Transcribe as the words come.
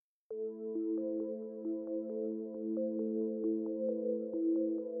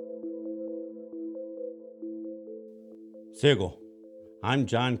Sigel. I'm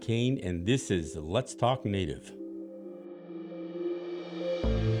John Kane, and this is Let's Talk Native.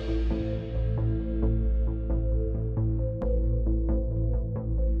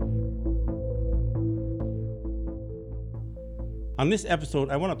 On this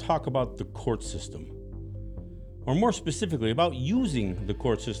episode, I want to talk about the court system, or more specifically, about using the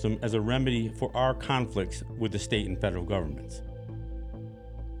court system as a remedy for our conflicts with the state and federal governments.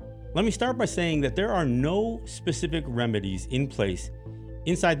 Let me start by saying that there are no specific remedies in place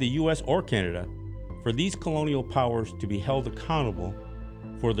inside the US or Canada for these colonial powers to be held accountable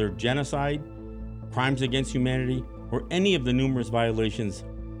for their genocide, crimes against humanity, or any of the numerous violations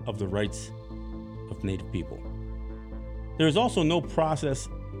of the rights of Native people. There is also no process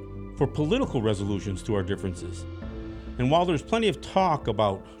for political resolutions to our differences. And while there's plenty of talk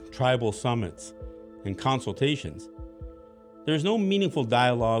about tribal summits and consultations, there's no meaningful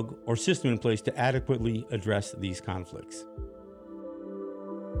dialogue or system in place to adequately address these conflicts.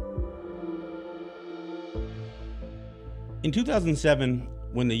 In 2007,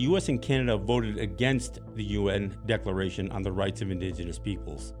 when the US and Canada voted against the UN Declaration on the Rights of Indigenous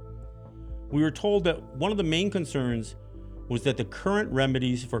Peoples, we were told that one of the main concerns was that the current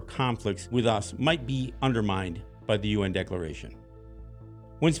remedies for conflicts with us might be undermined by the UN Declaration.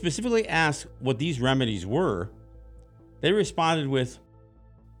 When specifically asked what these remedies were, they responded with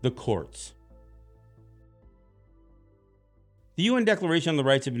the courts. The UN Declaration on the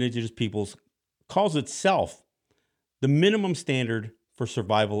Rights of Indigenous Peoples calls itself the minimum standard for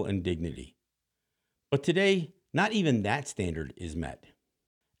survival and dignity. But today, not even that standard is met.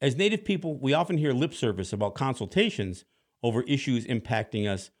 As Native people, we often hear lip service about consultations over issues impacting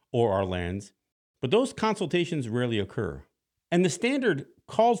us or our lands, but those consultations rarely occur. And the standard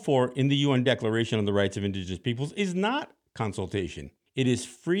called for in the UN Declaration on the Rights of Indigenous Peoples is not consultation. It is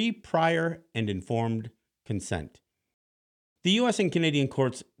free, prior, and informed consent. The US and Canadian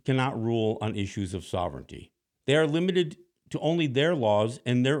courts cannot rule on issues of sovereignty. They are limited to only their laws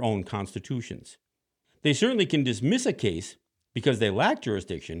and their own constitutions. They certainly can dismiss a case because they lack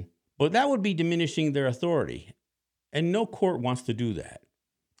jurisdiction, but that would be diminishing their authority, and no court wants to do that.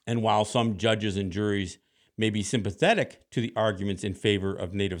 And while some judges and juries may be sympathetic to the arguments in favor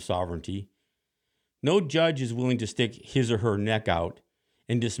of Native sovereignty, no judge is willing to stick his or her neck out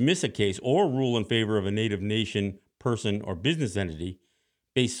and dismiss a case or rule in favor of a Native nation, person, or business entity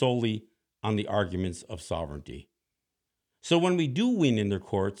based solely on the arguments of sovereignty. So when we do win in their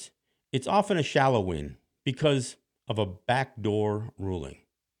courts, it's often a shallow win because of a backdoor ruling.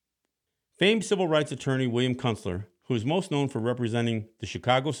 Famed civil rights attorney William Kunstler, who is most known for representing the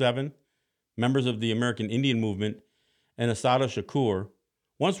Chicago Seven, members of the American Indian Movement, and Assata Shakur,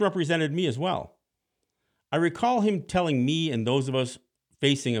 once represented me as well. I recall him telling me and those of us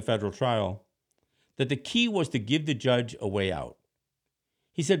facing a federal trial that the key was to give the judge a way out.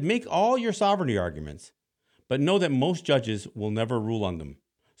 He said, make all your sovereignty arguments, but know that most judges will never rule on them.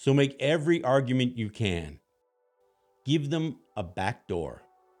 So make every argument you can. Give them a back door,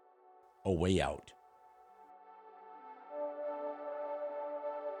 a way out.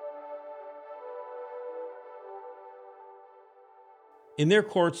 In their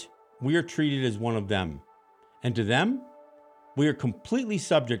courts, we are treated as one of them. And to them, we are completely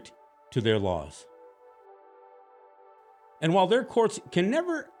subject to their laws. And while their courts can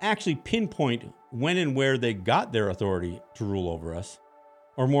never actually pinpoint when and where they got their authority to rule over us,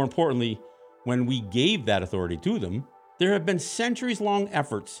 or more importantly, when we gave that authority to them, there have been centuries-long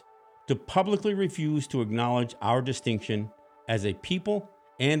efforts to publicly refuse to acknowledge our distinction as a people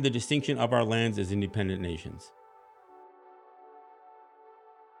and the distinction of our lands as independent nations.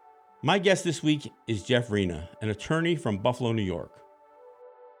 My guest this week is Jeff Rena, an attorney from Buffalo, New York.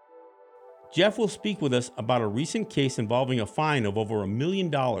 Jeff will speak with us about a recent case involving a fine of over $1 million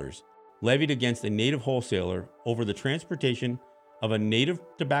levied against a Native wholesaler over the transportation of a Native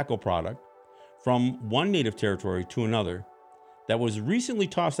tobacco product from one Native territory to another that was recently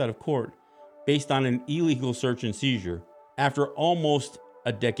tossed out of court based on an illegal search and seizure after almost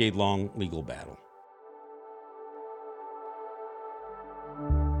a decade-long legal battle.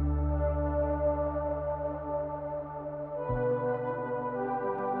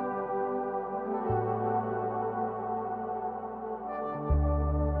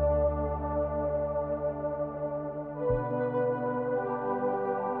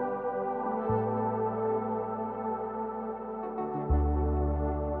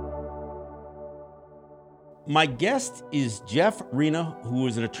 My guest is Jeff Rena, who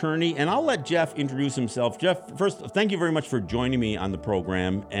is an attorney, and I'll let Jeff introduce himself. Jeff, first, thank you very much for joining me on the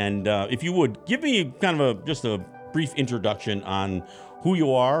program. And if you would, give me kind of just a brief introduction on who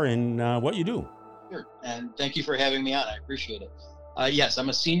you are and what you do. Sure. And thank you for having me on. I appreciate it. Yes, I'm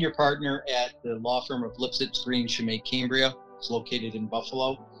a senior partner at the law firm of Lipsitz, Green, Chimay, Cambria. It's located in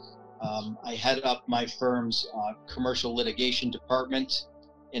Buffalo. I head up my firm's commercial litigation department.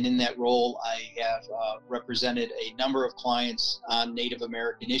 And in that role, I have represented a number of clients on Native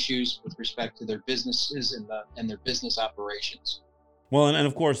American issues with respect to their businesses and their business operations. Well, and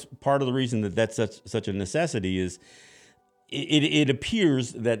of course, part of the reason that that's such a necessity is it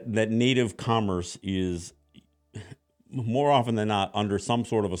appears that native commerce is more often than not under some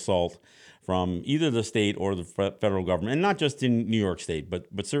sort of assault from either the state or the federal government, and not just in New York State,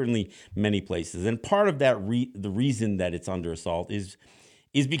 but certainly many places. And part of that the reason that it's under assault is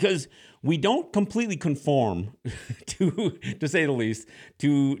because we don't completely conform to say the least,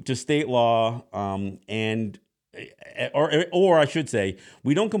 to state law, and or I should say,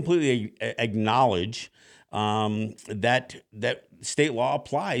 we don't completely acknowledge that state law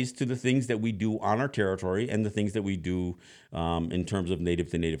applies to the things that we do on our territory and the things that we do in terms of native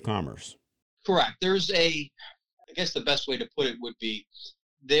to native commerce. Correct. I guess the best way to put it would be,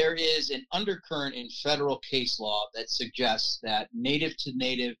 there is an undercurrent in federal case law that suggests that native to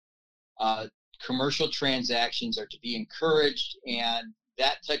native commercial transactions are to be encouraged, and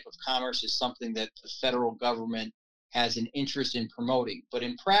that type of commerce is something that the federal government has an interest in promoting. But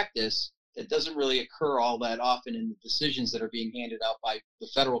in practice, that doesn't really occur all that often in the decisions that are being handed out by the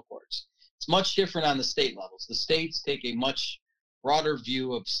federal courts. It's much different on the state levels. The states take a much broader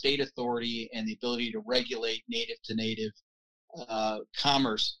view of state authority and the ability to regulate native to native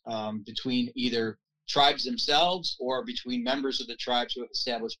commerce between either tribes themselves or between members of the tribes who have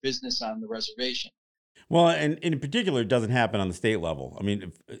established business on the reservation. Well, and in particular, it doesn't happen on the state level. I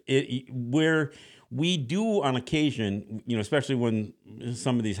mean, where we do on occasion, especially when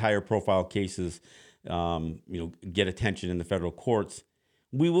some of these higher profile cases, get attention in the federal courts,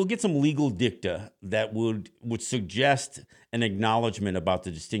 we will get some legal dicta that would suggest an acknowledgement about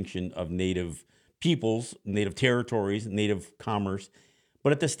the distinction of native peoples, native territories, native commerce.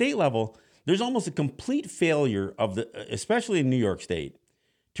 But at the state level, there's almost a complete failure especially in New York State,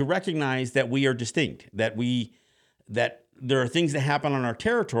 to recognize that we are distinct, that there are things that happen on our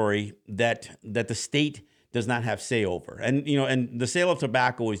territory that the state does not have say over. And and the sale of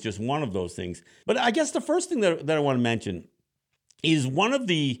tobacco is just one of those things. But I guess the first thing that I want to mention is one of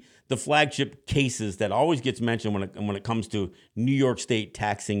the flagship cases that always gets mentioned when it comes to New York State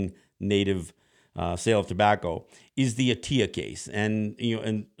taxing native sale of tobacco is the Atiyeh case.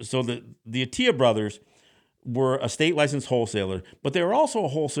 And so the Atiyeh brothers were a state licensed wholesaler, but they were also a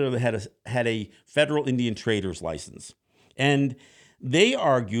wholesaler that had a federal Indian trader's license. And they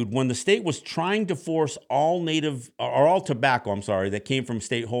argued when the state was trying to force all tobacco, that came from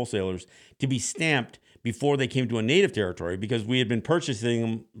state wholesalers to be stamped before they came to a native territory, because we had been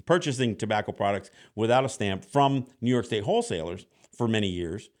purchasing tobacco products without a stamp from New York State wholesalers for many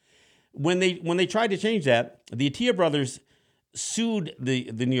years. When they tried to change that, the Atiyeh brothers sued the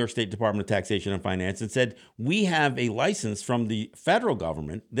New York State Department of Taxation and Finance and said, we have a license from the federal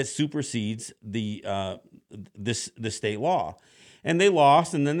government that supersedes the state law. And they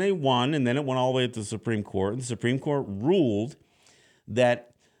lost, and then they won, and then it went all the way to the Supreme Court. And the Supreme Court ruled that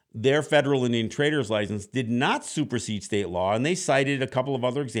their federal Indian trader's license did not supersede state law, and they cited a couple of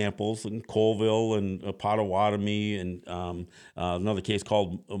other examples in Colville and Potawatomi and another case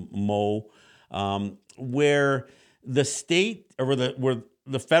called Moe, where the state where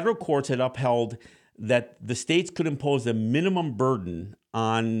the federal courts had upheld that the states could impose a minimum burden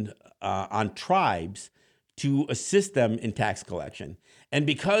on tribes to assist them in tax collection. And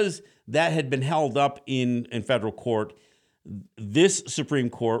because that had been held up in federal court, this Supreme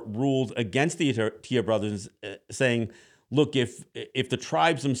Court ruled against the Atiyeh brothers, saying, look, if the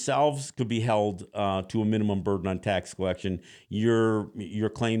tribes themselves could be held to a minimum burden on tax collection, your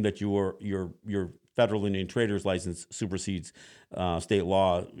claim that your federal Indian trader's license supersedes state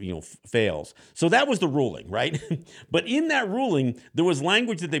law, fails. So that was the ruling, right? But in that ruling, there was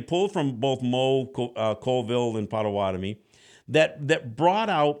language that they pulled from both Moe, Colville, and Potawatomi that brought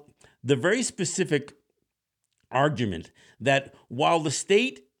out the very specific argument that while the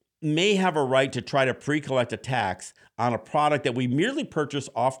state may have a right to try to pre-collect a tax on a product that we merely purchase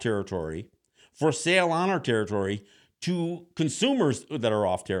off territory for sale on our territory to consumers that are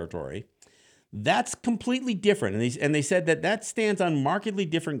off territory, that's completely different. And they said that stands on markedly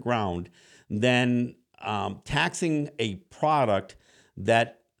different ground than taxing a product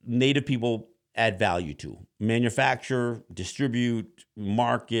that Native people add value to, manufacture, distribute,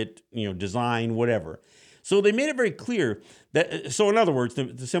 market, design, whatever. So they made it very clear that, so in other words,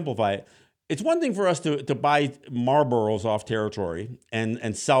 to simplify it, it's one thing for us to buy Marlboros off territory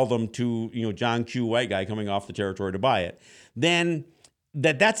and sell them to, John Q. white guy coming off the territory to buy it. Then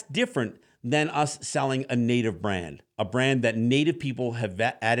that's different than us selling a native brand, a brand that native people have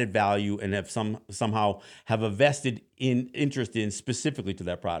added value and have somehow have a vested interest in specifically to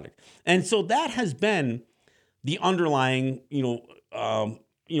that product. And so that has been the underlying,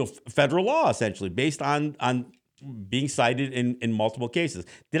 federal law essentially based on being cited in multiple cases.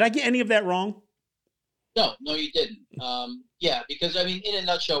 Did I get any of that wrong? No, you didn't. Yeah, because I mean, in a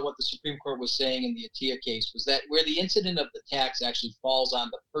nutshell, what the Supreme Court was saying in the Atiyeh case was that where the incident of the tax actually falls on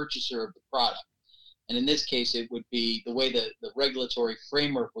the purchaser of the product, and in this case, it would be the way the regulatory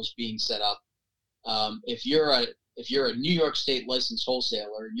framework was being set up. If you're a New York State licensed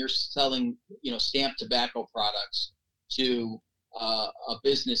wholesaler and you're selling, stamped tobacco products to a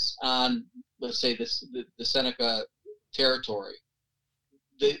business on, let's say, the Seneca territory,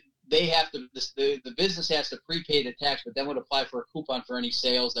 they have to the business has to prepay the tax, but then would apply for a coupon for any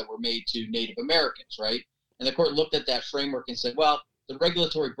sales that were made to Native Americans, right? And the court looked at that framework and said, well, the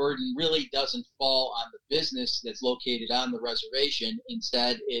regulatory burden really doesn't fall on the business that's located on the reservation.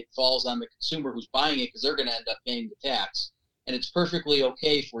 Instead, it falls on the consumer who's buying it because they're going to end up paying the tax. And it's perfectly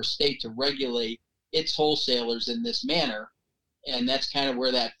okay for a state to regulate its wholesalers in this manner. And that's kind of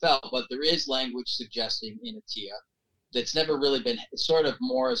where that fell. But there is language suggesting in Atiyeh that's never really been, it's sort of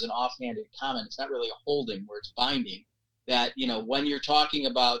more as an offhanded comment. It's not really a holding where it's binding, that, when you're talking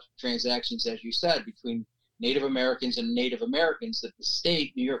about transactions, as you said, between Native Americans and Native Americans, that the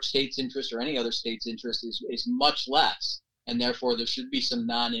state, New York State's interest or any other state's interest is much less. And therefore, there should be some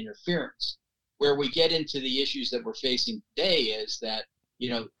non-interference. Where we get into the issues that we're facing today is that,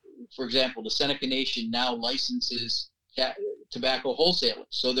 for example, the Seneca Nation now licenses tobacco wholesalers.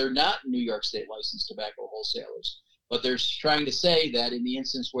 So they're not New York State licensed tobacco wholesalers. But they're trying to say that in the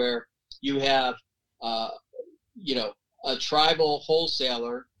instance where you have, a tribal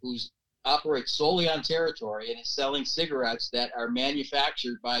wholesaler who's operates solely on territory and is selling cigarettes that are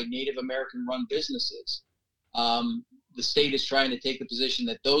manufactured by Native American-run businesses, the state is trying to take the position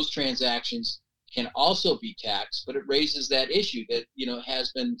that those transactions can also be taxed, but it raises that issue that,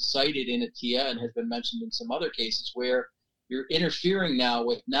 has been cited in Atiyeh and has been mentioned in some other cases where you're interfering now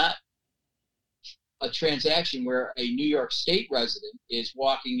with not a transaction where a New York State resident is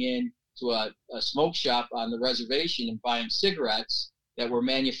walking in to a smoke shop on the reservation and buying cigarettes that were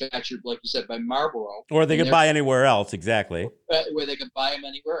manufactured, like you said, by Marlboro. Or they could buy anywhere else, exactly. Where they could buy them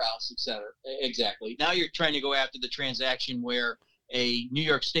anywhere else, et cetera. Exactly. Now you're trying to go after the transaction where a New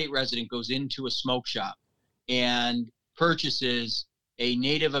York State resident goes into a smoke shop and purchases a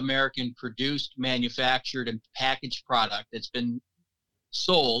Native American produced, manufactured, and packaged product that's been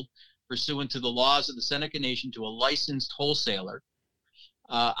sold pursuant to the laws of the Seneca Nation to a licensed wholesaler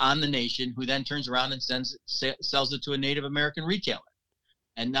on the nation, who then turns around and sells it to a Native American retailer.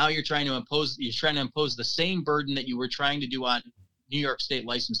 And now you're trying to impose the same burden that you were trying to do on New York State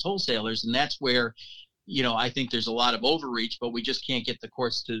licensed wholesalers. And that's where, I think there's a lot of overreach, but we just can't get the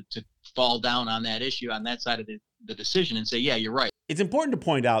courts to fall down on that issue, on that side of the decision, and say, yeah, you're right. It's important to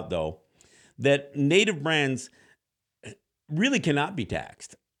point out, though, that native brands really cannot be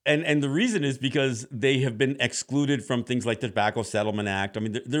taxed. And the reason is because they have been excluded from things like the Tobacco Settlement Act. I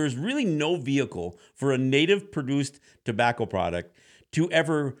mean, there is really no vehicle for a native produced tobacco product to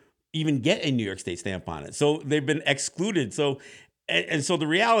ever even get a New York State stamp on it. So they've been excluded. So the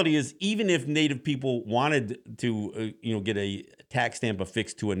reality is, even if native people wanted to, get a tax stamp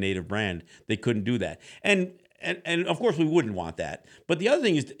affixed to a native brand, they couldn't do that. And of course, we wouldn't want that. But the other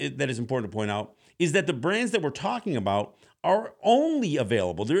thing that is important to point out is that the brands that we're talking about are only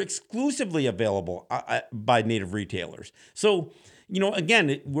available. They're exclusively available by native retailers. So,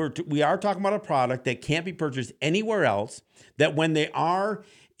 again, we are talking about a product that can't be purchased anywhere else, that when they are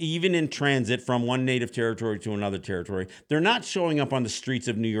even in transit from one native territory to another territory, they're not showing up on the streets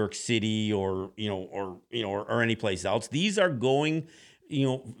of New York City or any place else. These are going,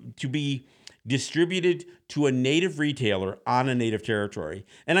 to be distributed to a native retailer on a native territory.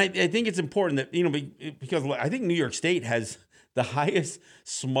 And I think it's important that, because I think New York State has the highest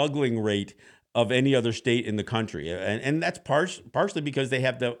smuggling rate of any other state in the country. And that's partially because they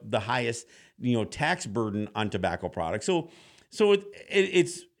have the highest, tax burden on tobacco products. So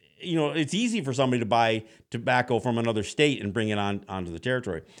it's easy for somebody to buy tobacco from another state and bring it onto the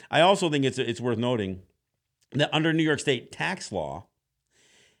territory. I also think it's worth noting that under New York State tax law,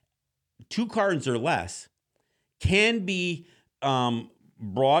 2 cartons or less can be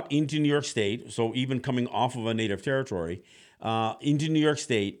brought into New York State, so even coming off of a native territory, into New York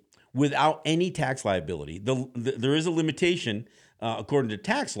State without any tax liability. There is a limitation according to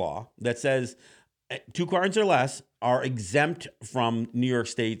tax law, that says 2 cartons or less are exempt from New York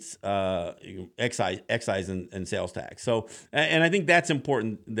State's excise and sales tax. So, and I think that's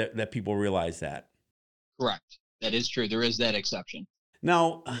important that people realize that. Correct. That is true. There is that exception.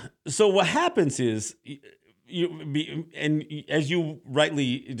 Now, so what happens is, and as you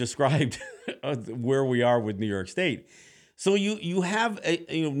rightly described, where we are with New York State. So you have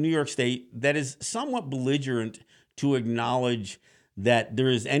New York State that is somewhat belligerent to acknowledge that there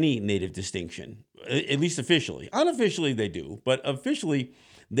is any native distinction, at least officially. Unofficially, they do, but officially,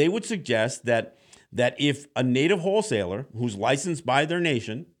 they would suggest that if a native wholesaler who's licensed by their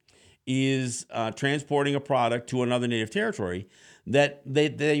nation is transporting a product to another native territory, that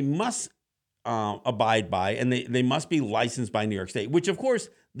they must abide by, and they must be licensed by New York State, which of course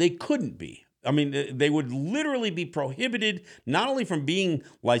they couldn't be. I mean, they would literally be prohibited not only from being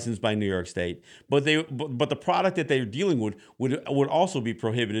licensed by New York State, but the product that they're dealing with would also be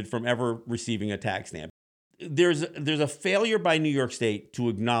prohibited from ever receiving a tax stamp. There's a failure by New York State to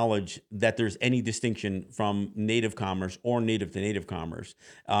acknowledge that there's any distinction from native commerce or native to native commerce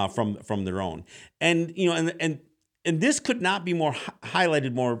from their own, and this could not be more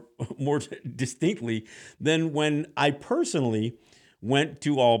highlighted more distinctly than when I personally went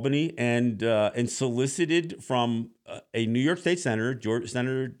to Albany and solicited from a New York State senator,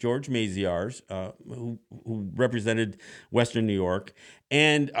 Senator George Maziarz, who represented Western New York,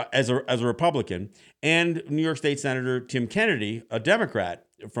 and as a Republican, and New York State Senator Tim Kennedy, a Democrat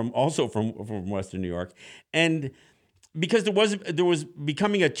from Western New York, and because there was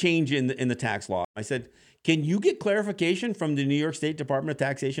becoming a change in the tax law, I said, can you get clarification from the New York State Department of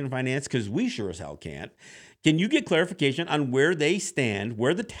Taxation and Finance? Because we sure as hell can't. Can you get clarification on where they stand,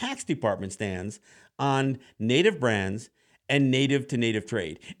 where the tax department stands on native brands and native to native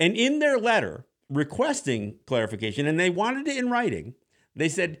trade? And in their letter requesting clarification, and they wanted it in writing, they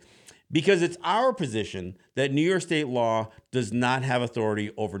said, because it's our position that New York State law does not have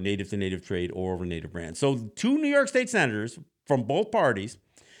authority over native to native trade or over native brands. So 2 New York State senators from both parties,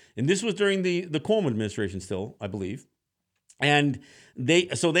 and this was during the Cuomo administration still, I believe, and they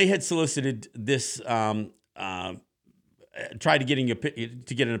had solicited this, tried to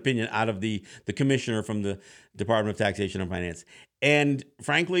get an opinion out of the commissioner from the Department of Taxation and Finance. And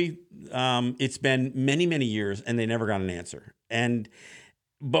frankly, it's been many, many years, and they never got an answer.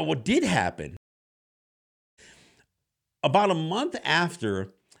 But what did happen, about a month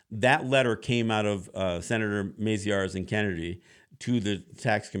after that letter came out of Senator Maziarz and Kennedy to the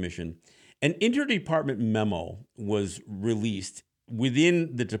Tax Commission, an interdepartment memo was released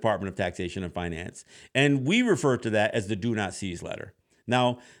within the Department of Taxation and Finance, and we refer to that as the Do Not Seize letter.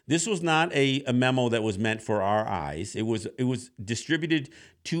 Now, this was not a memo that was meant for our eyes. It was distributed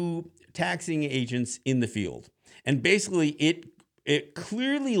to taxing agents in the field, and basically it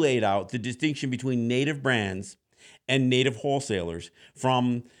clearly laid out the distinction between native brands and native wholesalers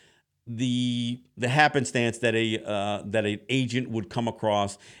from the happenstance that an agent would come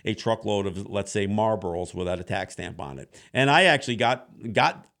across a truckload of, let's say, Marlboros without a tax stamp on it. And I actually got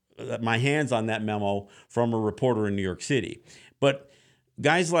my hands on that memo from a reporter in New York City. But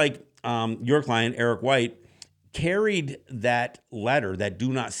guys like your client, Eric White, carried that letter, that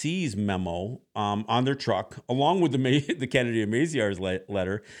Do Not Seize memo, on their truck, along with the Kennedy and Maziarz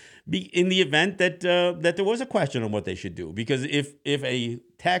letter, in the event that there was a question on what they should do. Because if a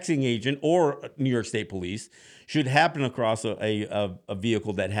taxing agent or New York State Police should happen across a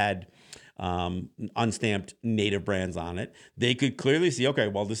vehicle that had unstamped native brands on it, they could clearly see, okay,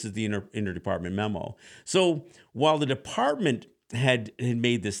 well, this is the interdepartment memo. So while the department had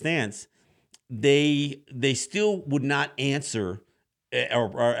made this stance, they still would not answer,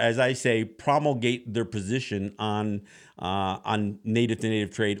 or as I say, promulgate their position on native to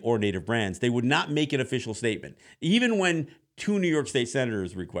native trade or native brands. They would not make an official statement, even when 2 New York State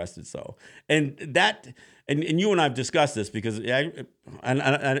senators requested so. And you and I have discussed this because, in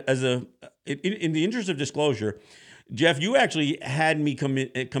the interest of disclosure, Jeff, you actually had me come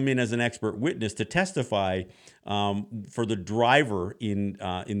in as an expert witness to testify for the driver in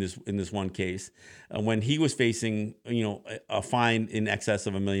this one case when he was facing a fine in excess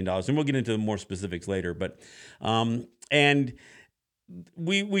of $1 million, and we'll get into more specifics later. But and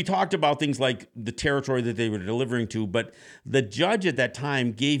we talked about things like the territory that they were delivering to, but the judge at that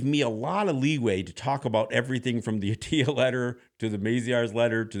time gave me a lot of leeway to talk about everything from the Atiyeh letter to the Maziarz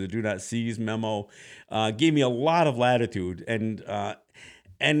letter to the Do Not Seize memo. Gave me a lot of latitude, and I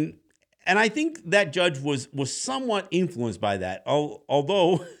think that judge was somewhat influenced by that.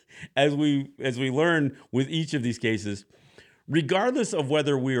 Although, as we learn with each of these cases, regardless of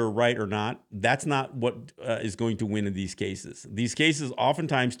whether we are right or not, that's not what is going to win in these cases. These cases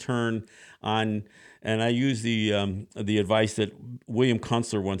oftentimes turn on, and I use the advice that William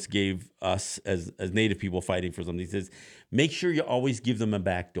Kunstler once gave us as Native people fighting for something. He says, make sure you always give them a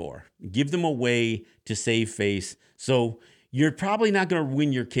back door, give them a way to save face. So you're probably not going to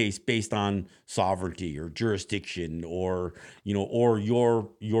win your case based on sovereignty or jurisdiction or or your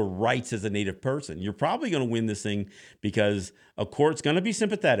rights as a Native person. You're probably going to win this thing because a court's going to be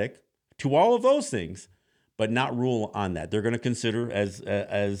sympathetic to all of those things, but not rule on that. They're going to consider, as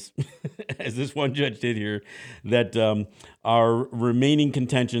as this one judge did here, that our remaining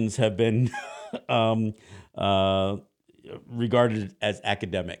contentions have been regarded as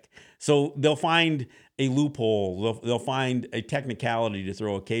academic. So they'll find a loophole. They'll find a technicality to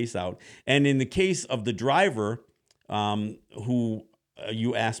throw a case out. And in the case of the driver, who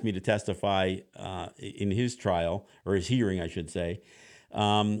you asked me to testify in his trial, or his hearing, I should say,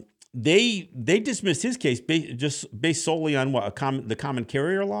 they dismissed his case based solely on what the common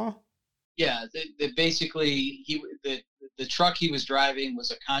carrier law. Yeah, they basically the truck he was driving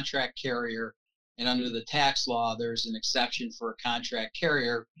was a contract carrier, and under the tax law, there's an exception for a contract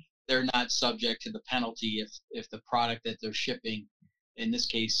carrier. They're not subject to the penalty if the product that they're shipping, in this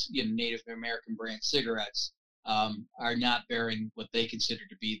case, Native American brand cigarettes, are not bearing what they consider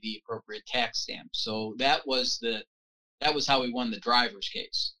to be the appropriate tax stamp. So that was how we won the driver's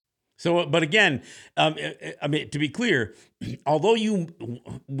case. So, but again, I mean, to be clear, although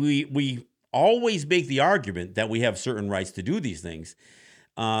we always make the argument that we have certain rights to do these things,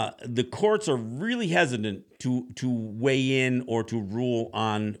 the courts are really hesitant to weigh in or to rule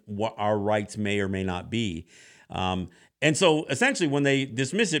on what our rights may or may not be. And so essentially when they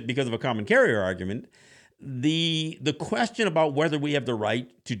dismiss it because of a common carrier argument, the question about whether we have the right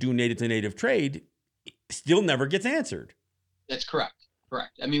to do native to native trade still never gets answered. That's correct.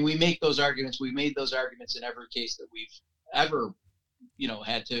 Correct. I mean, we make those arguments. We made those arguments in every case that we've ever,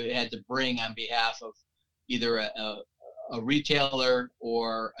 had to bring on behalf of either a retailer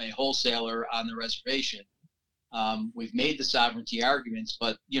or a wholesaler on the reservation. We've made the sovereignty arguments,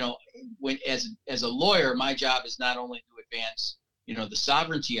 but when as a lawyer, my job is not only to advance the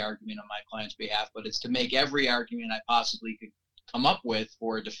sovereignty argument on my client's behalf, but it's to make every argument I possibly could come up with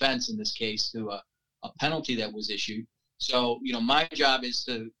for a defense, in this case, to a penalty that was issued. So, my job is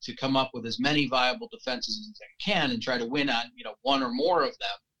to come up with as many viable defenses as I can and try to win on, one or more of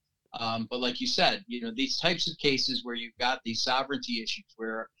them. But like you said, these types of cases where you've got these sovereignty issues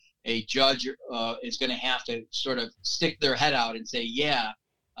where a judge is going to have to sort of stick their head out and say,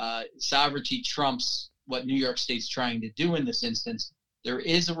 sovereignty trumps what New York State's trying to do in this instance. There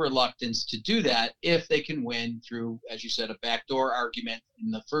is a reluctance to do that if they can win through, as you said, a backdoor argument. In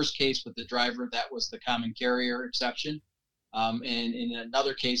the first case with the driver, that was the common carrier exception. And in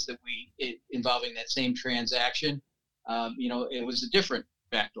another case involving that same transaction, it was a different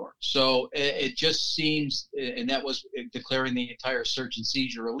backdoor. So it just seems, and that was declaring the entire search and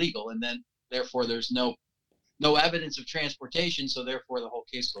seizure illegal. And then therefore there's no evidence of transportation. So therefore the whole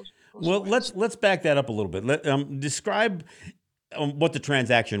case goes well, away. Let's back that up a little bit. Describe what the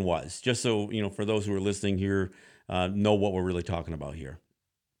transaction was, just so, for those who are listening here, know what we're really talking about here.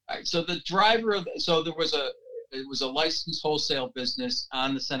 All right. So it was a licensed wholesale business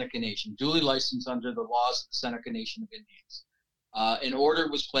on the Seneca Nation, duly licensed under the laws of the Seneca Nation of Indians. An order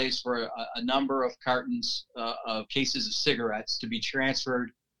was placed for a number of cartons of cases of cigarettes to be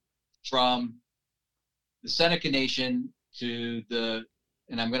transferred from the Seneca Nation to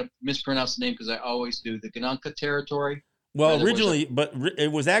and I'm going to mispronounce the name because I always do, the Ganunka territory. Well, originally, but it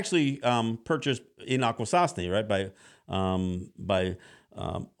was actually purchased in Akwesasne, right, by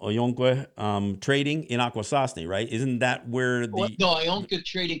Oyonkwe Trading in Akwesasne, right? Isn't that where No, Oyonkwe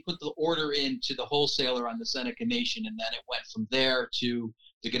Trading put the order into the wholesaler on the Seneca Nation, and then it went from there to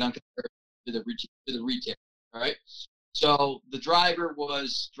the Ganunka to the retailer. All right. So the driver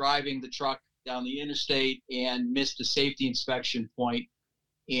was driving the truck down the interstate and missed a safety inspection point,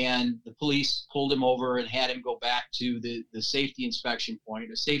 and the police pulled him over and had him go back to the safety inspection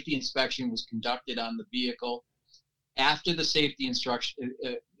point. A safety inspection was conducted on the vehicle. After the safety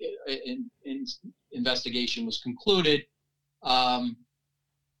investigation was concluded,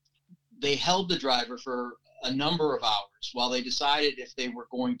 they held the driver for a number of hours while they decided if they were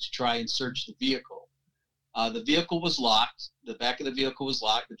going to try and search the vehicle. The vehicle was locked. The back of the vehicle was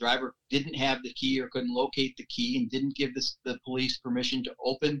locked. The driver didn't have the key or couldn't locate the key and didn't give the police permission to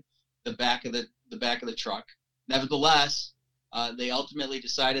open the back of the truck. Nevertheless, they ultimately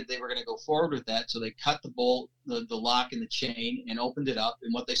decided they were going to go forward with that. So they cut the bolt, the lock and the chain, and opened it up.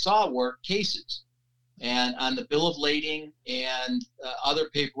 And what they saw were cases. And on the bill of lading and other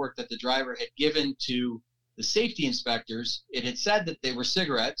paperwork that the driver had given to the safety inspectors, it had said that they were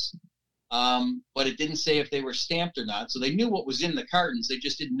cigarettes, but it didn't say if they were stamped or not. So they knew what was in the cartons. They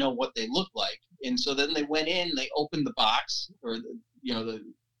just didn't know what they looked like. And so then they went in, they opened the box, or the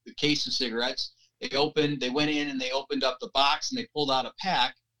case of cigarettes. They went in and they opened up the box and they pulled out a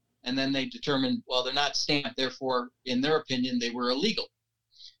pack. And then they determined, well, they're not stamped. Therefore, in their opinion, they were illegal.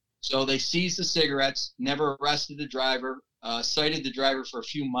 So they seized the cigarettes, never arrested the driver, cited the driver for a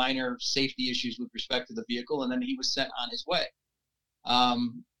few minor safety issues with respect to the vehicle, and then he was sent on his way.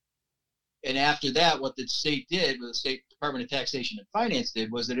 And after that, what the state did, what the State Department of Taxation and Finance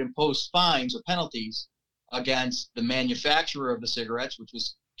did, was it imposed fines or penalties against the manufacturer of the cigarettes, which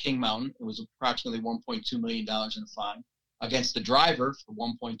was King Mountain. It was approximately $1.2 million in a fine. Against the driver for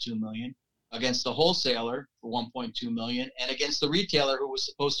 $1.2 million, against the wholesaler for $1.2 million, and against the retailer who was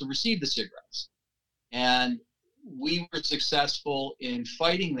supposed to receive the cigarettes. And we were successful in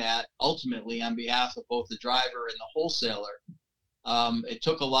fighting that ultimately on behalf of both the driver and the wholesaler. It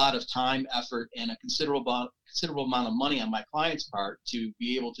took a lot of time, effort, and a considerable amount of money on my client's part to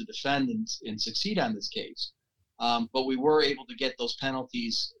be able to defend and succeed on this case. But we were able to get those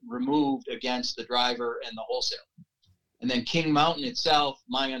penalties removed against the driver and the wholesaler. And then King Mountain itself,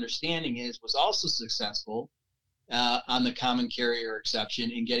 my understanding is, was also successful on the common carrier exception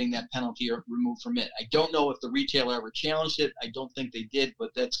in getting that penalty removed from it. I don't know if the retailer ever challenged it. I don't think they did,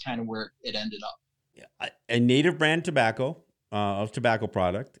 but that's kind of where it ended up. Yeah. A native brand tobacco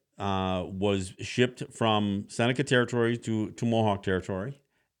product was shipped from Seneca Territory to Mohawk Territory.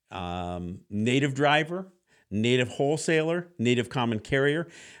 Native driver, native wholesaler, native common carrier.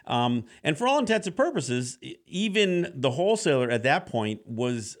 And for all intents and purposes, even the wholesaler at that point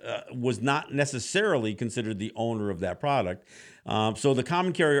was not necessarily considered the owner of that product. So the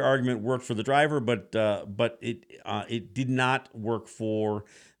common carrier argument worked for the driver, but it did not work for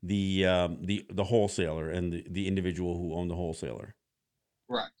the wholesaler and the individual who owned the wholesaler.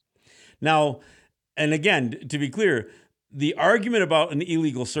 Right. Now, and again, to be clear, the argument about an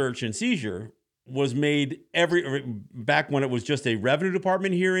illegal search and seizure was made back when it was just a revenue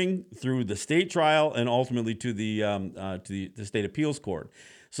department hearing, through the state trial, and ultimately to the state appeals court.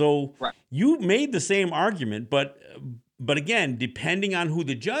 So right. You made the same argument, but again, depending on who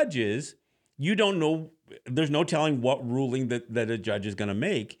the judge is, you don't know. There's no telling what ruling that a judge is going to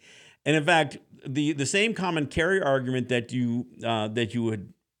make. And in fact, the same common carrier argument that you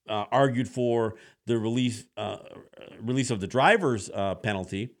had argued for the release of the driver's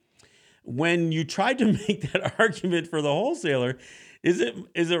penalty, when you tried to make that argument for the wholesaler, is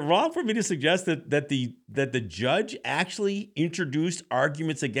it wrong for me to suggest that the judge actually introduced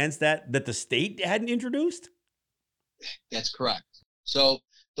arguments against that the state hadn't introduced? That's correct. So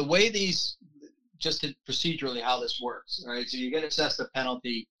the way just procedurally how this works, all right? So you get assessed a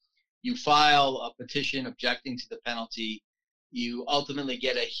penalty, you file a petition objecting to the penalty, you ultimately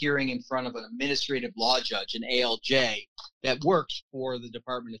get a hearing in front of an administrative law judge, an ALJ, that works for the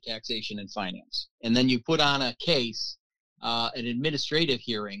Department of Taxation and Finance. And then you put on a case, an administrative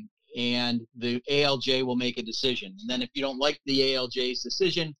hearing, and the ALJ will make a decision. And then if you don't like the ALJ's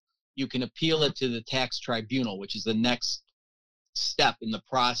decision, you can appeal it to the tax tribunal, which is the next step in the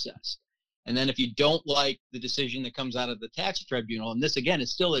process. And then if you don't like the decision that comes out of the tax tribunal, and this again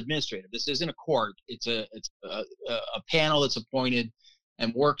is still administrative, this isn't a court, it's a panel that's appointed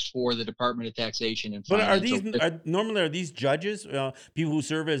and works for the Department of Taxation and Finance. But normally are these judges, people who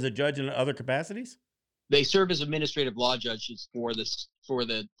serve as a judge in other capacities? They serve as administrative law judges for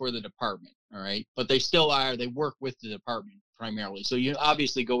the department, all right? But they still they work with the department primarily. So you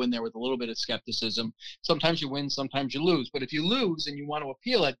obviously go in there with a little bit of skepticism. Sometimes you win, sometimes you lose. But if you lose and you want to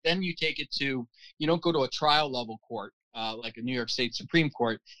appeal it, then you take it you don't go to a trial level court like a New York State Supreme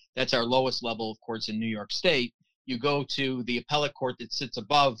Court. That's our lowest level of courts in New York State. You go to the appellate court that sits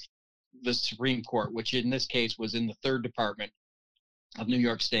above the Supreme Court, which in this case was in the third department of New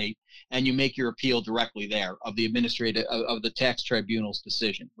York State, and you make your appeal directly there of the tax tribunal's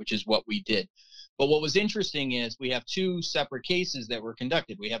decision, which is what we did. But what was interesting is we have two separate cases that were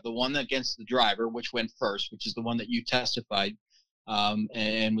conducted. We have the one against the driver, which went first, which is the one that you testified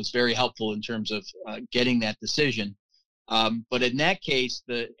and was very helpful in terms of getting that decision. But in that case,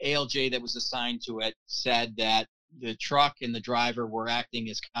 the ALJ that was assigned to it said that the truck and the driver were acting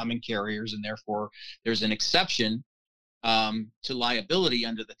as common carriers, and therefore there's an exception to liability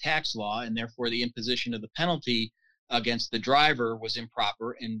under the tax law, and therefore the imposition of the penalty against the driver was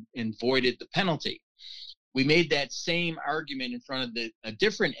improper and voided the penalty. We made that same argument in front of a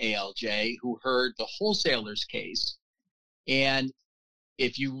different ALJ who heard the wholesaler's case. And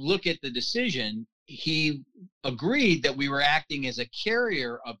if you look at the decision, he agreed that we were acting as a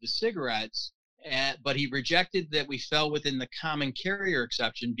carrier of the cigarettes, but he rejected that we fell within the common carrier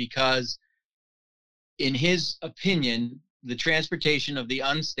exception because, in his opinion, the transportation of the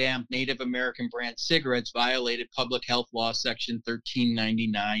unstamped Native American brand cigarettes violated Public Health Law Section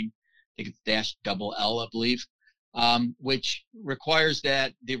 1399. I think it's dash double L, I believe, which requires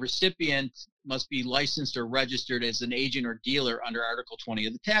that the recipient must be licensed or registered as an agent or dealer under Article 20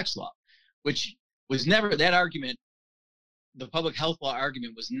 of the tax law, which was never, that argument, the public health law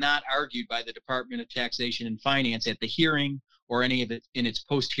argument, was not argued by the Department of Taxation and Finance at the hearing or any of it in its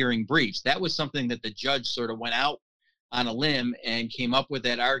post-hearing briefs. That was something that the judge sort of went out on a limb and came up with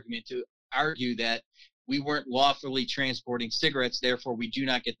that argument to argue that we weren't lawfully transporting cigarettes, therefore we do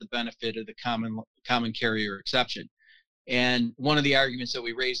not get the benefit of the common carrier exception. And one of the arguments that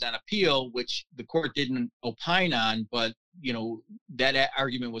we raised on appeal, which the court didn't opine on, but that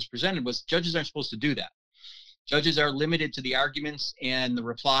argument was presented, was judges aren't supposed to do that. Judges are limited to the arguments and the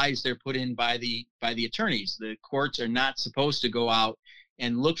replies they're put in by the attorneys. The courts are not supposed to go out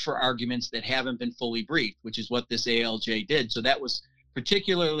and look for arguments that haven't been fully briefed, which is what this ALJ did. So that was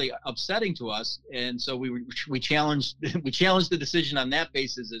particularly upsetting to us, and so we challenged the decision on that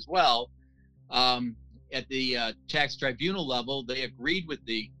basis as well. At the tax tribunal level, they agreed with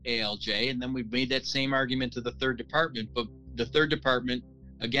the ALJ, and then we made that same argument to the third department. But the third department,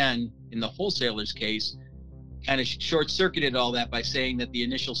 again, in the wholesalers case, kind of short-circuited all that by saying that the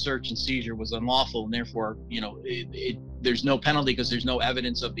initial search and seizure was unlawful, and therefore, there's no penalty because there's no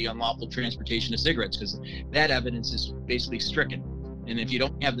evidence of the unlawful transportation of cigarettes, because that evidence is basically stricken. And if you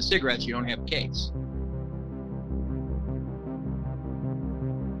don't have the cigarettes, you don't have a case.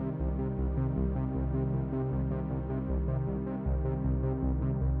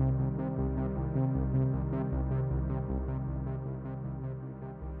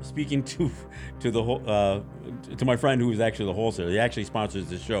 Speaking to my friend who is actually the wholesaler, he actually sponsors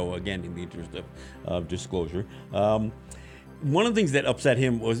the show, again, in the interest of disclosure. One of the things that upset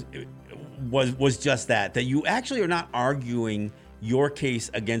him was just that you actually are not arguing your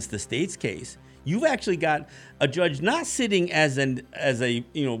case against the state's case. You've actually got a judge not sitting as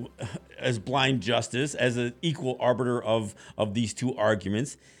blind justice, as an equal arbiter of these two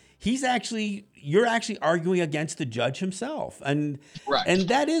arguments. You're actually arguing against the judge himself. And Correct. And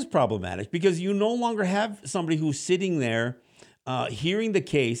that is problematic because you no longer have somebody who's sitting there hearing the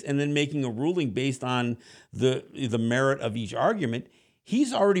case and then making a ruling based on the merit of each argument.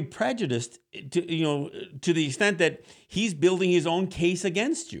 He's already prejudiced to the extent that he's building his own case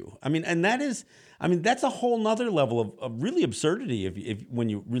against you. That's a whole nother level of really absurdity if when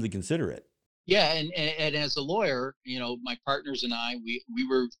you really consider it. Yeah, and as a lawyer, my partners and I, we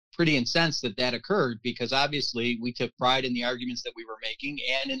were pretty incensed that occurred, because obviously we took pride in the arguments that we were making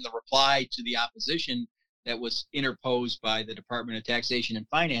and in the reply to the opposition that was interposed by the Department of Taxation and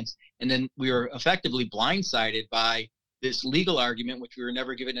Finance. And then we were effectively blindsided by this legal argument, which we were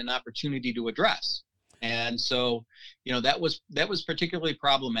never given an opportunity to address. And so, that was particularly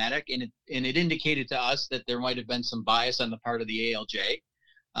problematic, and it indicated to us that there might have been some bias on the part of the ALJ.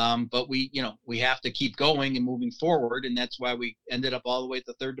 But we have to keep going and moving forward, and that's why we ended up all the way at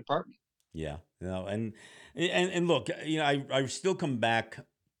the third department. Yeah, and look, I still come back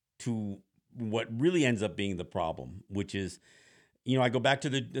to what really ends up being the problem, which is, I go back to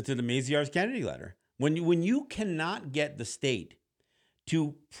the Maziarz-Kennedy letter. When you cannot get the state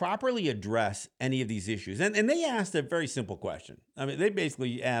to properly address any of these issues, and they asked a very simple question. They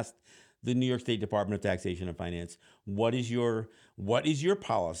basically asked the New York State Department of Taxation and Finance, what is your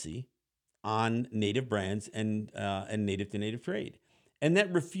policy on native brands and native to native trade? And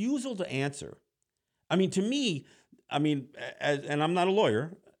that refusal to answer, to me, and I'm not a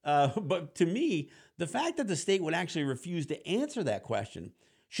lawyer, but to me, the fact that the state would actually refuse to answer that question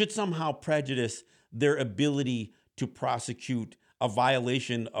should somehow prejudice their ability to prosecute a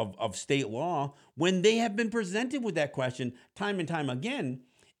violation of state law when they have been presented with that question time and time again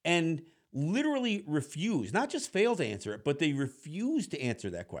and literally refuse, not just fail to answer it, but they refuse to answer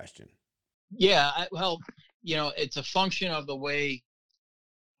that question. Yeah, it's a function of the way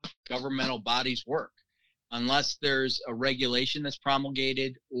governmental bodies work. Unless there's a regulation that's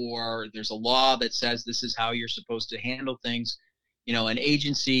promulgated or there's a law that says this is how you're supposed to handle things, an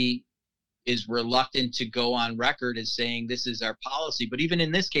agency is reluctant to go on record as saying this is our policy. But even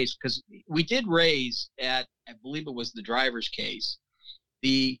in this case, because we did raise I believe it was the driver's case,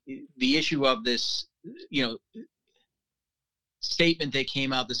 the issue of this, statement that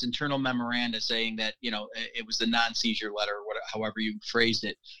came out, this internal memoranda saying that, it was the non-seizure letter, however you phrased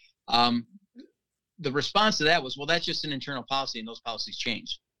it. The response to that was, well, that's just an internal policy and those policies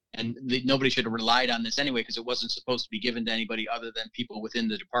change. and nobody should have relied on this anyway because it wasn't supposed to be given to anybody other than people within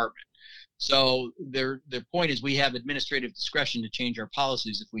the department. So their point is we have administrative discretion to change our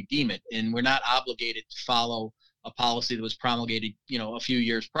policies if we deem it, and we're not obligated to follow a policy that was promulgated, a few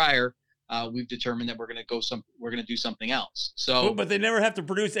years prior. We've determined that we're going to do something else. So, But they never have to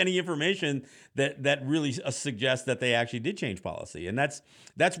produce any information that really suggests that they actually did change policy, and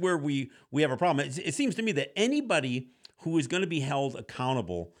that's where we have a problem. It seems to me that anybody who is going to be held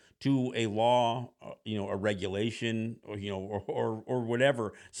accountable to a law, a regulation, or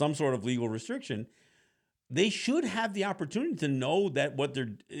whatever, some sort of legal restriction, they should have the opportunity to know that what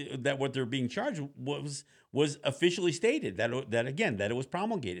they're being charged was officially stated, that it was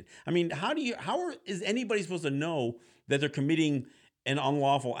promulgated. I mean, is anybody supposed to know that they're committing an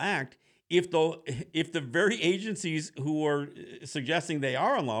unlawful act if the very agencies who are suggesting they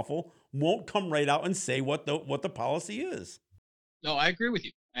are unlawful won't come right out and say what the policy is? no, I agree with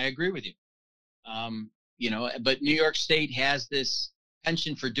you. But New York State has this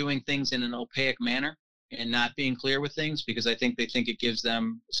penchant for doing things in an opaque manner and not being clear with things because I think they think it gives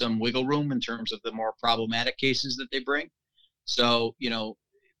them some wiggle room in terms of the more problematic cases that they bring. So,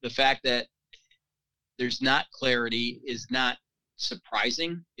 the fact that there's not clarity is not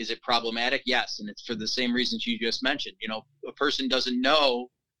surprising. Is it problematic? Yes. And it's for the same reasons you just mentioned. A person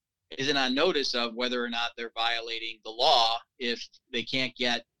isn't on notice of whether or not they're violating the law if they can't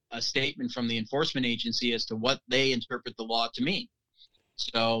get a statement from the enforcement agency as to what they interpret the law to mean.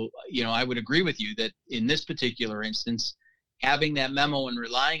 So, I would agree with you that in this particular instance, having that memo and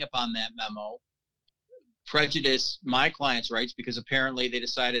relying upon that memo prejudice my client's rights because apparently they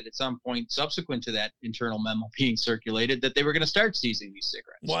decided at some point subsequent to that internal memo being circulated that they were going to start seizing these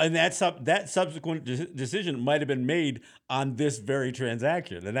cigarettes. Well, and that subsequent decision might have been made on this very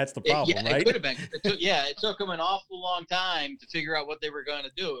transaction, and that's the problem, right? It could have been. It took them an awful long time to figure out what they were going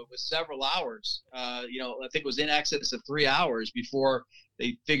to do. It was several hours. I think it was in excess of 3 hours before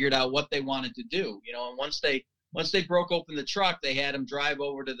they figured out what they wanted to do. And once they broke open the truck, they had him drive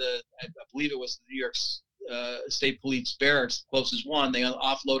over to I believe it was the New York State Police barracks, closest one. They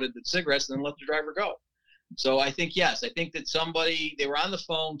offloaded the cigarettes and then let the driver go. So I think, yes, I think that they were on the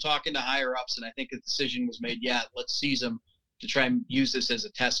phone talking to higher ups, and I think a decision was made, let's seize them to try and use this as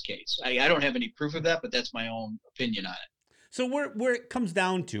a test case. I don't have any proof of that, but that's my own opinion on it. So where it comes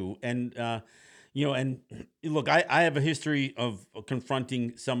down to, and look, I have a history of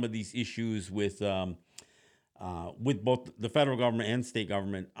confronting some of these issues with both the federal government and state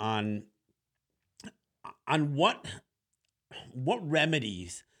government on what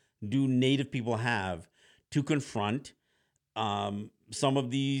remedies do Native people have to confront some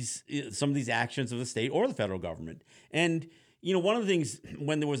of these actions of the state or the federal government. And one of the things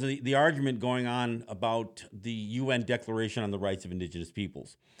when there was the argument going on about the UN Declaration on the Rights of Indigenous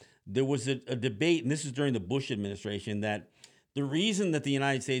Peoples, there was a debate, and this is during the Bush administration, that the reason that the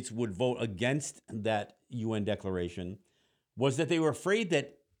United States would vote against that UN declaration was that they were afraid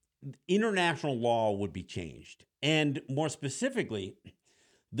that international law would be changed. And more specifically,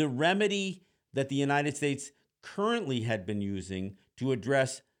 the remedy that the United States currently had been using to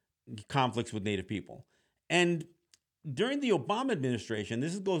address conflicts with Native people. And during the Obama administration,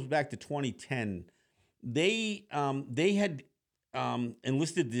 this goes back to 2010, they had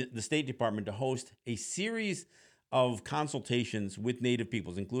enlisted the State Department to host a series of consultations with Native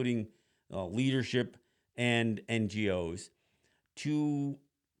peoples, including leadership and NGOs, to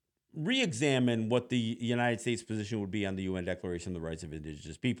re-examine what the United States position would be on the UN Declaration on the Rights of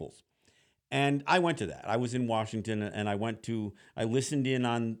Indigenous Peoples. And I went to that. I was in Washington, and I listened in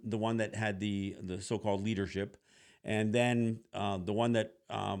on the one that had the so-called leadership, and then the one that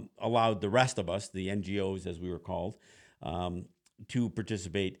allowed the rest of us, the NGOs as we were called, to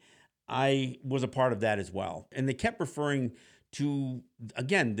participate. I was a part of that as well. And they kept referring to,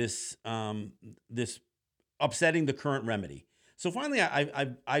 again, this upsetting the current remedy. So finally,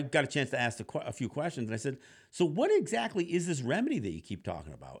 I got a chance to ask a few questions, and I said, so what exactly is this remedy that you keep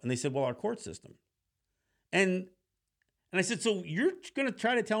talking about? And they said, well, our court system. And I said, so you're going to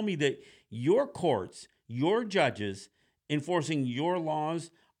try to tell me that your courts, your judges enforcing your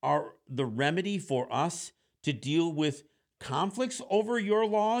laws are the remedy for us to deal with conflicts over your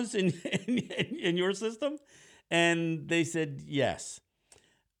laws in your system? And they said, yes.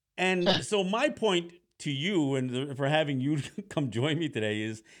 And so my point to you and for having you come join me today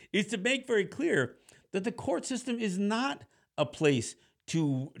is to make very clear that the court system is not a place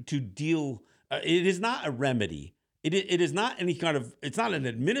to deal. It is not a remedy. It is not any kind of. It's not an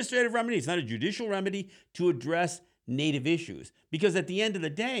administrative remedy. It's not a judicial remedy to address Native issues. Because at the end of the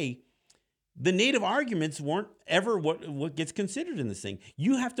day, the native arguments weren't ever what gets considered in this thing.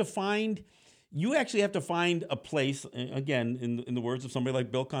 You actually have to find a place, again, in the words of somebody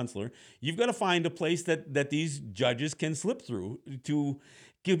like Bill Kunstler, you've got to find a place that these judges can slip through to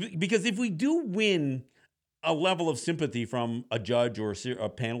give, because if we do win a level of sympathy from a judge or a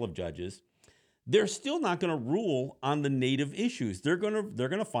panel of judges, they're still not going to rule on the native issues. They're going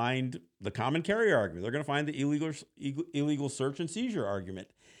to find the common carrier argument. They're going to find the illegal search and seizure argument.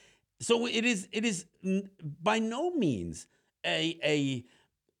 So it is by no means a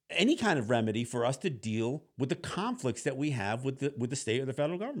any kind of remedy for us to deal with the conflicts that we have with the state or the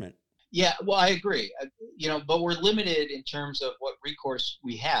federal government. Yeah, well, I agree. But we're limited in terms of what recourse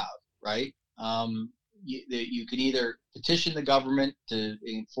we have, right? You can either petition the government to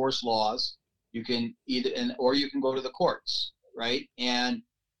enforce laws. You can or you can go to the courts, right? And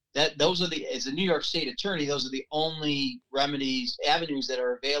those are as a New York State attorney, those are the only avenues that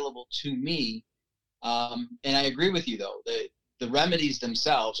are available to me. And I agree with you, though. The remedies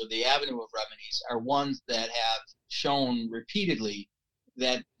themselves, or the avenue of remedies, are ones that have shown repeatedly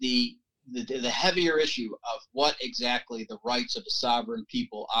that the heavier issue of what exactly the rights of a sovereign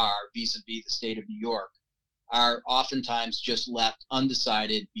people are vis-a-vis the state of New York are oftentimes just left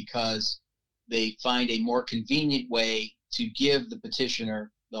undecided because they find a more convenient way to give the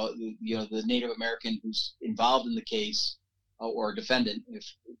petitioner, the Native American who's involved in the case, or defendant,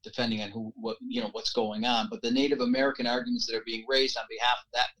 depending on what's going on. But the Native American arguments that are being raised on behalf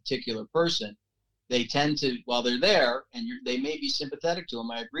of that particular person, they tend to, while they're there, and they may be sympathetic to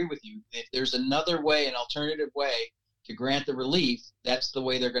them. I agree with you. If there's another way, an alternative way to grant the relief, that's the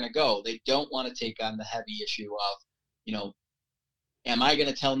way they're going to go. They don't want to take on the heavy issue of, am I going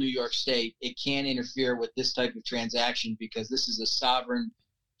to tell New York State it can't interfere with this type of transaction because this is a sovereign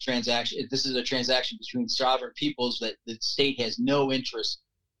transaction. This is a transaction between sovereign peoples that the state has no interest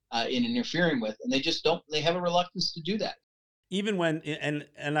in interfering with, and they just don't. They have a reluctance to do that. Even when,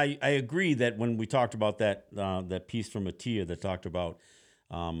 and I agree that when we talked about that piece from Atiyeh that talked about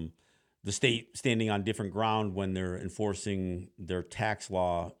the state standing on different ground when they're enforcing their tax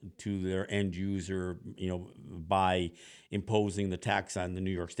law to their end user, by imposing the tax on the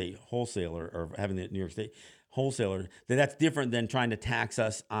New York State wholesaler or having the New York State wholesaler, that's different than trying to tax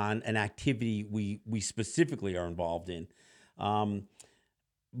us on an activity we specifically are involved in.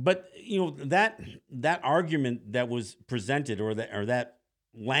 But that argument that was presented, or that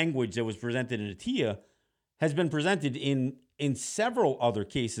language that was presented in Atiyeh, has been presented in several other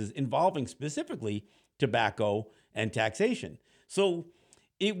cases involving specifically tobacco and taxation. So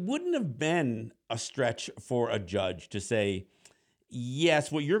it wouldn't have been a stretch for a judge to say, yes,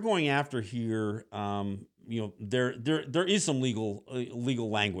 what you're going after here, there is some legal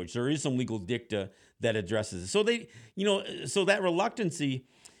language, there is some legal dicta that addresses it. So so that reluctancy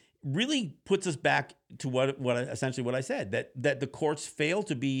really puts us back to what essentially what I said, that the courts fail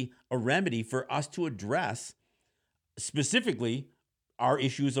to be a remedy for us to address specifically our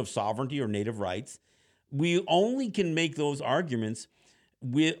issues of sovereignty or native rights. We only can make those arguments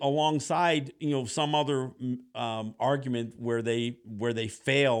alongside some other argument where they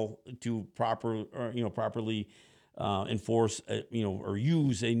fail to properly enforce or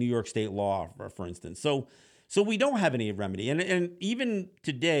use a New York State law, for instance. So we don't have any remedy, and even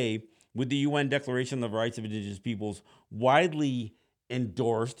today, with the UN Declaration of the Rights of Indigenous Peoples widely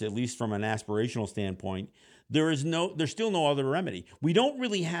endorsed, at least from an aspirational standpoint, there's still no other remedy. We don't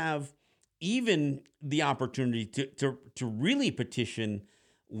really have even the opportunity to really petition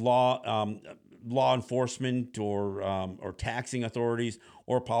law enforcement or taxing authorities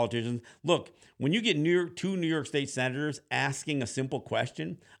or politicians. Look, when you get two New York State senators asking a simple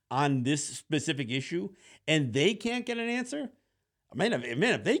question on this specific issue and they can't get an answer,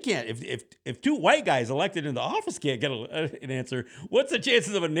 if they can't, if two white guys elected into office can't get an answer, what's the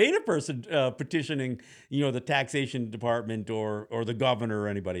chances of a Native person petitioning, the taxation department or the governor or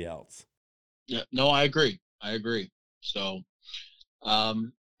anybody else? Yeah, no, I agree. So, I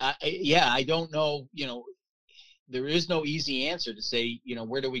don't know. There is no easy answer to say.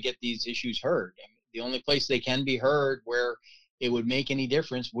 Where do we get these issues heard? I mean, the only place they can be heard where it would make any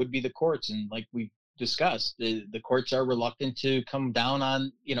difference would be the courts, and like we discussed, the courts are reluctant to come down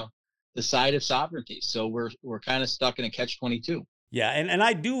on the side of sovereignty. So we're kind of stuck in a catch-22. Yeah, and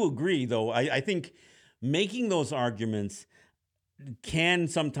I do agree, though. I think making those arguments can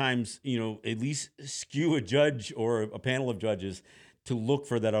sometimes at least skew a judge or a panel of judges to look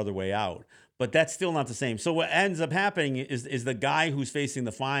for that other way out. But that's still not the same. So what ends up happening is the guy who's facing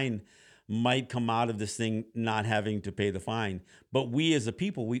the fine might come out of this thing not having to pay the fine. But we as a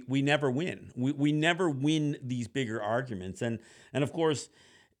people, we never win. We never win these bigger arguments. And of course,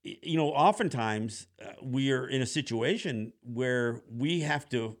 oftentimes we are in a situation where we have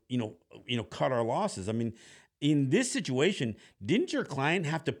to, cut our losses. I mean, in this situation, didn't your client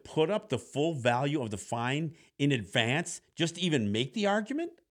have to put up the full value of the fine in advance just to even make the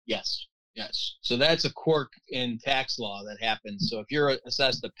argument? Yes, yes. So that's a quirk in tax law that happens. So if you're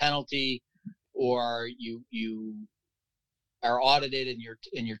assessed a penalty, or you are audited and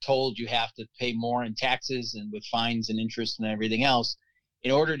you're told you have to pay more in taxes and with fines and interest and everything else,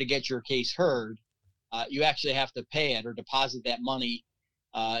 in order to get your case heard, you actually have to pay it or deposit that money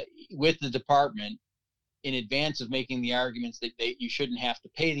uh, with the department in advance of making the arguments that you shouldn't have to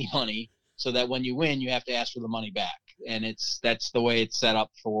pay the money, so that when you win, you have to ask for the money back. And that's the way it's set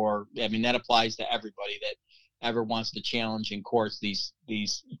up for. I mean, that applies to everybody that ever wants to challenge in courts these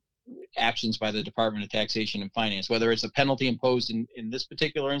actions by the Department of Taxation and Finance, whether it's a penalty imposed in this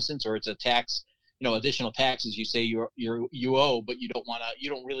particular instance, or it's a tax, additional taxes you say you owe, but you don't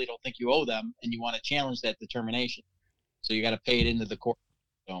think you owe them, and you want to challenge that determination. So you got to pay it into the court,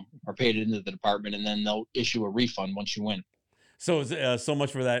 or pay it into the department, and then they'll issue a refund once you win. So so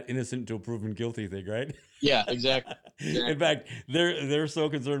much for that innocent until proven guilty thing, right? Yeah, exactly. In fact, they're so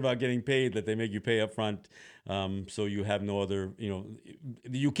concerned about getting paid that they make you pay up front, so you have no other,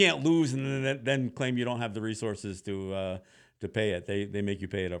 you can't lose and then claim you don't have the resources to pay it. They make you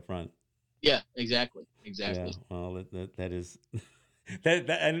pay it up front. Yeah, exactly. Yeah, well, that is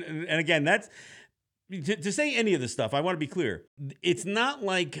and again, that's to say any of this stuff. I want to be clear. It's not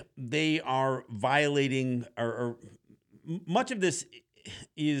like they are violating or much of this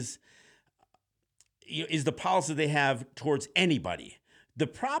is the policy they have towards anybody. The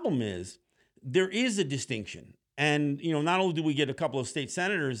problem is there is a distinction. And, not only do we get a couple of state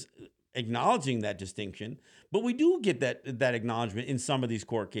senators acknowledging that distinction, but we do get that acknowledgement in some of these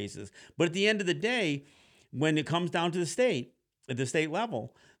court cases. But at the end of the day, when it comes down to at the state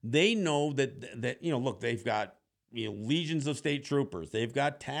level, they know that look, they've got legions of state troopers. They've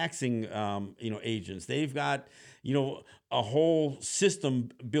got taxing agents. They've got a whole system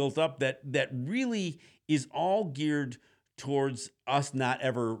built up that really is all geared towards us not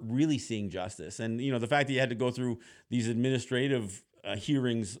ever really seeing justice. And the fact that you had to go through these administrative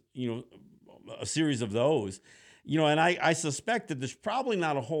hearings, a series of those, and I suspect that there's probably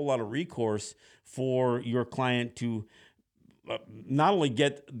not a whole lot of recourse for your client to not only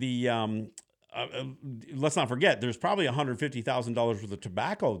get the let's not forget, there's probably $150,000 worth of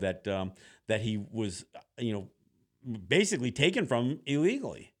tobacco that he was, basically taken from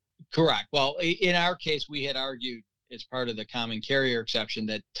illegally. Correct. Well, in our case, we had argued as part of the common carrier exception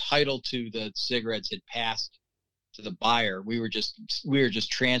that title to the cigarettes had passed to the buyer. We were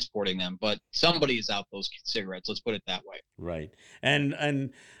just transporting them, but somebody is out those cigarettes. Let's put it that way. Right.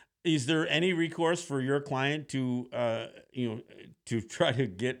 And is there any recourse for your client to to try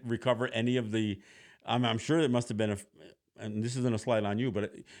to recover any of the? I'm sure it must have been and this isn't a slight on you,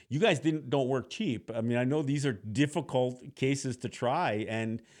 but you guys don't work cheap. I mean, I know these are difficult cases to try,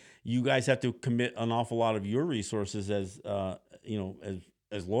 and you guys have to commit an awful lot of your resources as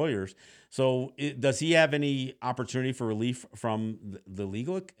as lawyers. So, does he have any opportunity for relief from the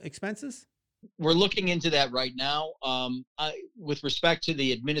legal expenses? We're looking into that right now. With respect to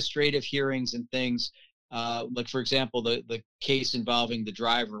the administrative hearings and things, like for example, the case involving the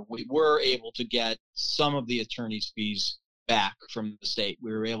driver, we were able to get some of the attorney's fees back from the state.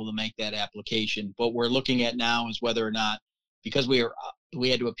 We were able to make that application. What we're looking at now is whether or not, because we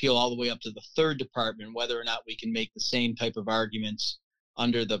had to appeal all the way up to the third department, whether or not we can make the same type of arguments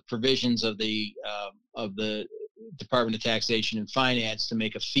under the provisions of the Department of Taxation and Finance to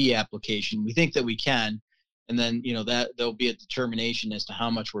make a fee application. We think that we can, and then that there'll be a determination as to how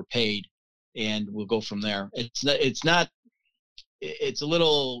much we're paid, and we'll go from there. It's a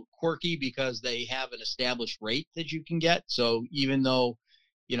little quirky because they have an established rate that you can get. So even though,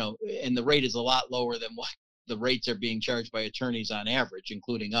 and the rate is a lot lower than what the rates are being charged by attorneys on average,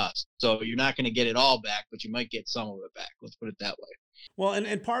 including us. So you're not going to get it all back, but you might get some of it back. Let's put it that way. Well,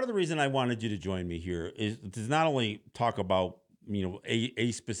 and part of the reason I wanted you to join me here is to not only talk about,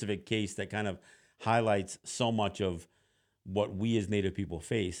 a specific case that kind of highlights so much of what we as Native people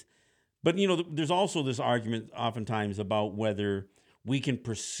face, but, there's also this argument oftentimes about whether we can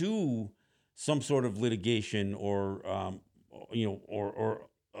pursue some sort of litigation or, or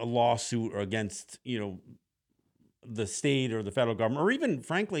a lawsuit against, the state or the federal government, or even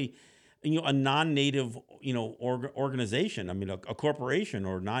frankly, a non-native, organization. I mean, a corporation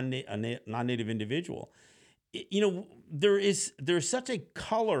or non-native individual. There's such a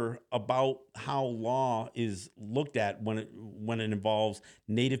color about how law is looked at when it involves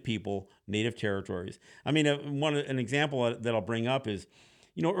Native people, Native territories. I mean, an example that I'll bring up is,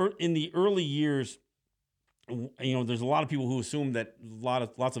 in the early years, there's a lot of people who assume that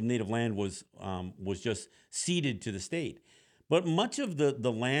lots of native land was just ceded to the state. But much of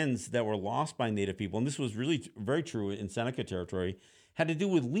the lands that were lost by native people, and this was really very true in Seneca territory, had to do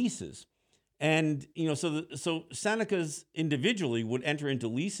with leases. And so Senecas individually would enter into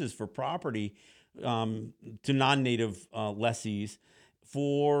leases for property to non-native lessees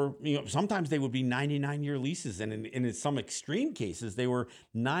for, sometimes they would be 99-year leases, and in some extreme cases they were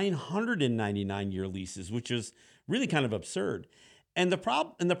 999-year leases, which is really kind of absurd. And the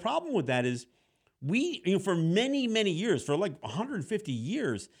problem with that is for many years, for like 150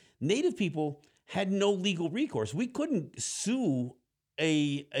 years, native people had no legal recourse. We couldn't sue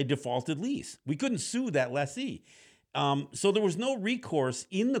a defaulted lease. We couldn't sue that lessee. So there was no recourse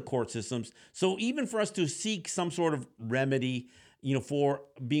in the court systems. So even for us to seek some sort of remedy, for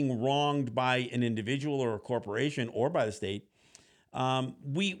being wronged by an individual or a corporation or by the state,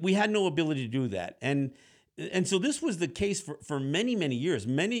 we had no ability to do that. And so this was the case for many years.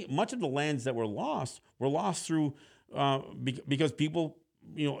 Much of the lands that were lost through because people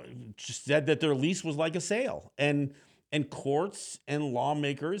just said that their lease was like a sale, and courts and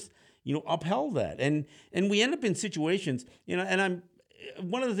lawmakers upheld that, and we end up in situations, and I'm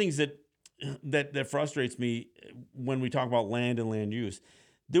one of the things that frustrates me when we talk about land and land use.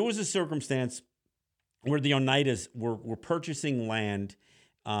 There was a circumstance where the Oneidas were purchasing land.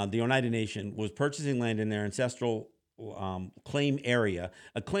 The Oneida Nation was purchasing land in their ancestral claim area,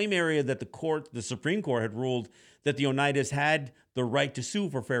 a claim area that the Supreme Court had ruled that the Oneidas had the right to sue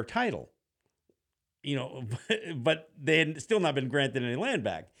for fair title. But they had still not been granted any land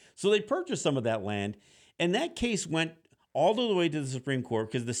back. So they purchased some of that land, and that case went all the way to the Supreme Court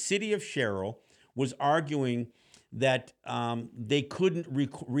because the city of Sherrill was arguing that they couldn't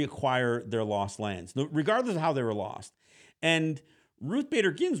reacquire their lost lands, regardless of how they were lost. And Ruth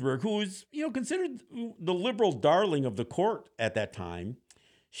Bader Ginsburg, who was considered the liberal darling of the court at that time,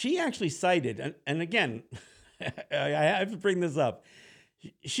 she actually cited, and again, I have to bring this up,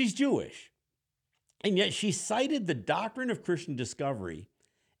 she's Jewish, and yet she cited the doctrine of Christian discovery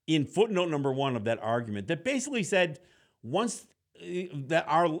in footnote number 1 of that argument that basically said once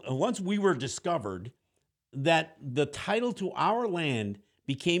we were discovered, that the title to our land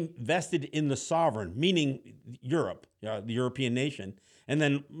became vested in the sovereign, meaning Europe, the European nation, and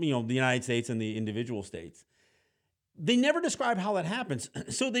then the United States and the individual states. They never describe how that happens.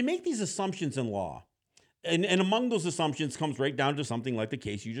 So they make these assumptions in law. And among those assumptions comes right down to something like the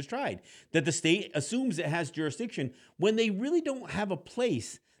case you just tried, that the state assumes it has jurisdiction when they really don't have a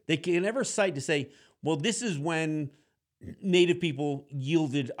place they can ever cite to say, well, this is when native people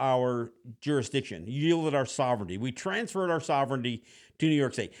yielded our jurisdiction, yielded our sovereignty. We transferred our sovereignty to New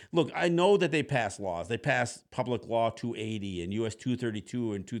York State. Look, I know that they passed laws. They passed Public Law 280 and US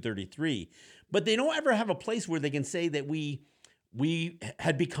 232 and 233, but they don't ever have a place where they can say that we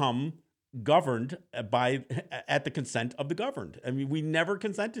had become governed at the consent of the governed. I mean, we never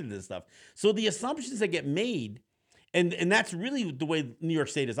consented to this stuff. So the assumptions that get made, and that's really the way New York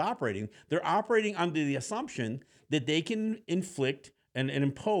State is operating. They're operating under the assumption that they can inflict and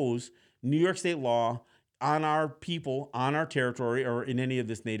impose New York State law on our people, on our territory, or in any of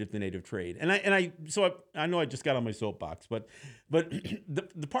this native to native trade. And I know I just got on my soapbox, but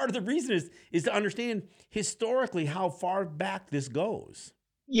the part of the reason is to understand historically how far back this goes.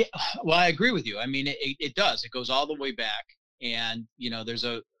 Yeah, well, I agree with you. I mean, it does. It goes all the way back, and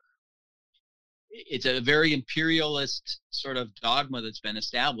it's a very imperialist sort of dogma that's been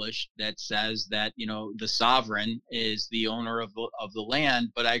established that says that the sovereign is the owner of the land.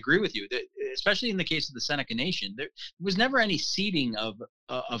 But I agree with you that, especially in the case of the Seneca Nation, there was never any ceding of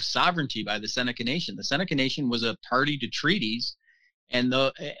sovereignty by the Seneca Nation. The Seneca Nation was a party to treaties,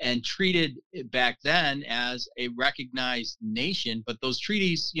 and treated back then as a recognized nation. But those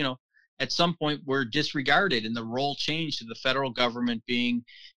treaties, at some point were disregarded, and the role changed to the federal government being,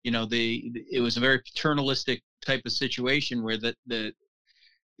 it was a very paternalistic type of situation where the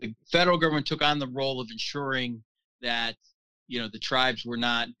federal government took on the role of ensuring that, the tribes were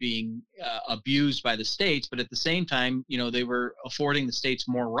not being abused by the states, but at the same time, they were affording the states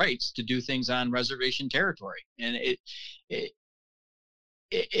more rights to do things on reservation territory. And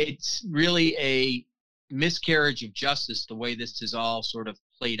it's really a miscarriage of justice the way this is all sort of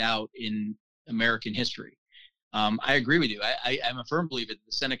played out in American history. I agree with you. I'm a firm believer that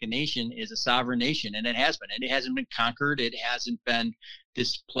the Seneca Nation is a sovereign nation, and it has been. And it hasn't been conquered. It hasn't been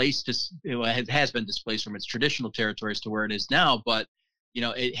displaced. It has been displaced from its traditional territories to where it is now. But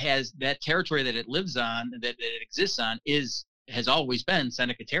it has that territory that it lives on, that it exists on, has always been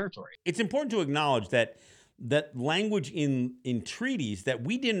Seneca territory. It's important to acknowledge that that language in treaties that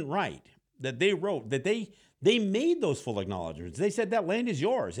we didn't write, that they wrote, that they made those full acknowledgments. They said that land is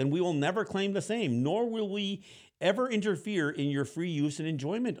yours and we will never claim the same, nor will we ever interfere in your free use and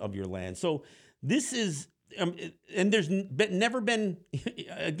enjoyment of your land. So this is, and there's never been,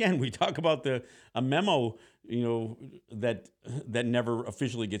 again, we talk about a memo, that never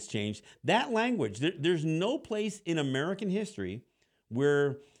officially gets changed. That language, there's no place in American history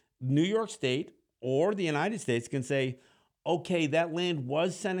where New York State or the United States can say, okay, that land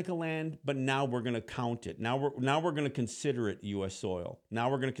was Seneca land, but now we're going to count it. Now we're going to consider it U.S. soil.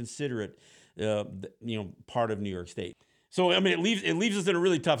 Now we're going to consider it, part of New York State. So I mean, it leaves us in a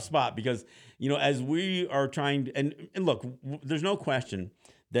really tough spot because as we are trying to, and look, there's no question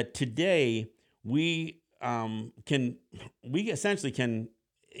that today we essentially can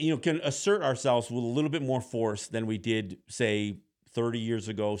assert ourselves with a little bit more force than we did, say, 30 years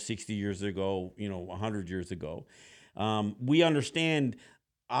ago, 60 years ago, 100 years ago. We understand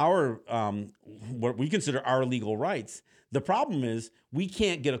our what we consider our legal rights. The problem is we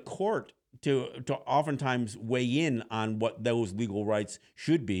can't get a court to oftentimes weigh in on what those legal rights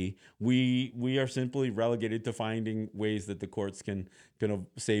should be. We are simply relegated to finding ways that the courts can kind of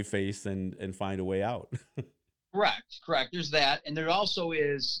save face and find a way out. Correct. There's that, and there also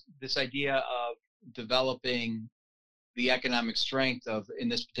is this idea of developing the economic strength of, in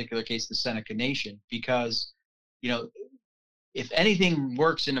this particular case, the Seneca Nation, because if anything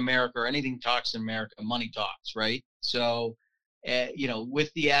works in America or anything talks in America, money talks, right? So,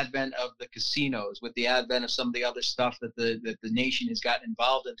 with the advent of the casinos, with the advent of some of the other stuff that the nation has gotten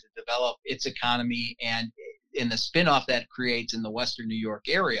involved in to develop its economy, and in the spinoff that creates in the Western New York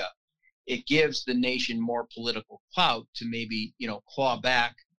area, it gives the nation more political clout to maybe claw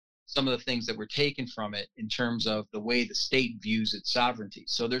back some of the things that were taken from it in terms of the way the state views its sovereignty.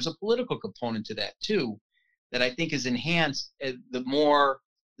 So there's a political component to that too, that I think is enhanced the more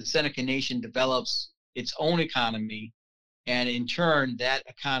the Seneca Nation develops its own economy, and in turn that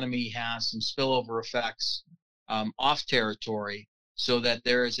economy has some spillover effects off territory, so that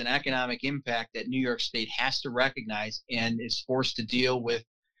there is an economic impact that New York State has to recognize and is forced to deal with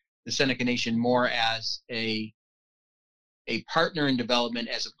the Seneca Nation more as a partner in development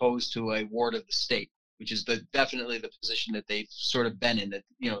as opposed to a ward of the state, which is definitely the position that they've sort of been in, that,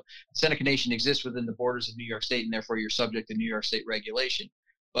 Seneca Nation exists within the borders of New York State, and therefore you're subject to New York State regulation.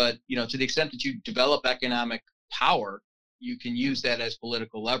 But, to the extent that you develop economic power, you can use that as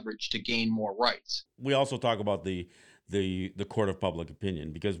political leverage to gain more rights. We also talk about the court of public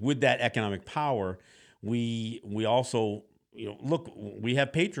opinion, because with that economic power, we also look, we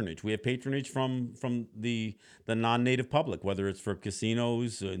have patronage. We have patronage from the non-native public, whether it's for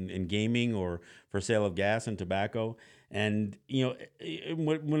casinos and gaming or for sale of gas and tobacco. And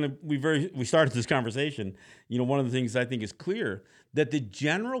when we started this conversation, one of the things I think is clear, that the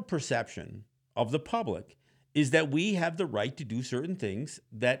general perception of the public is that we have the right to do certain things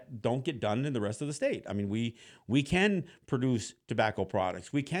that don't get done in the rest of the state. I mean, we can produce tobacco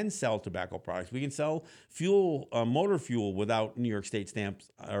products. We can sell tobacco products. We can sell fuel, motor fuel, without New York State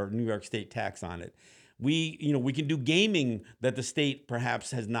stamps or New York State tax on it. We can do gaming that the state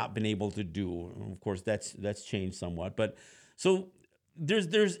perhaps has not been able to do. Of course, that's changed somewhat. But so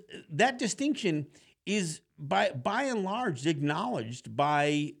there's that distinction is by and large acknowledged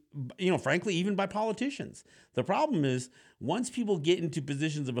by, frankly, even by politicians. The problem is, once people get into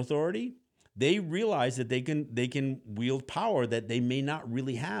positions of authority, they realize that they can wield power that they may not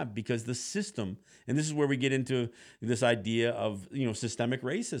really have, because the system, and this is where we get into this idea of systemic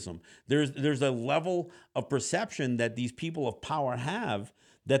racism. There's a level of perception that these people of power have,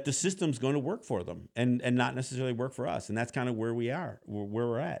 that the system's going to work for them and not necessarily work for us, and that's kind of where we are, where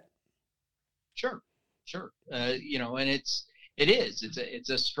we're at. Sure. And it's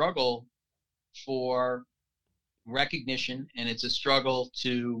a struggle for recognition, and it's a struggle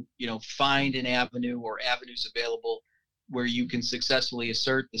to find an avenue or avenues available where you can successfully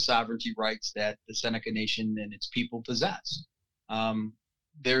assert the sovereignty rights that the Seneca Nation and its people possess.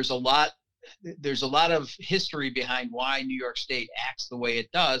 There's a lot of history behind why New York State acts the way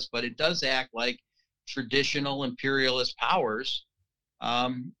it does, but it does act like traditional imperialist powers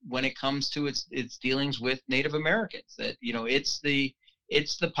when it comes to its dealings with Native Americans. That it's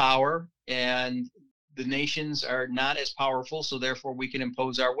the power, and the nations are not as powerful, so therefore we can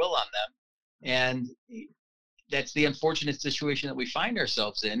impose our will on them. And that's the unfortunate situation that we find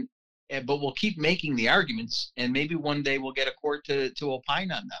ourselves in. But we'll keep making the arguments, and maybe one day we'll get a court to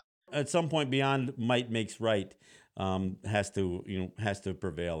opine on them. At some point, beyond might makes right has to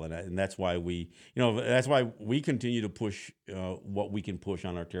prevail, and that's why we continue to push what we can push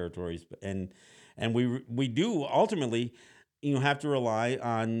on our territories. And And we do ultimately, have to rely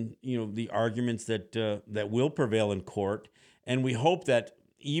on, the arguments that will prevail in court. And we hope that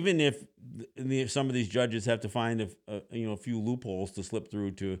even if some of these judges have to find a few loopholes to slip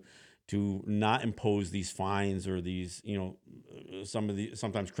through to not impose these fines or these,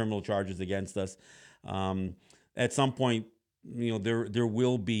 sometimes criminal charges against us, at some point, there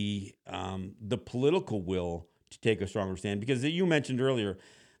will be the political will to take a stronger stand. Because you mentioned earlier,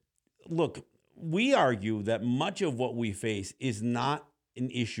 look, we argue that much of what we face is not an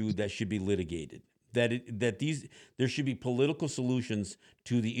issue that should be litigated. There should be political solutions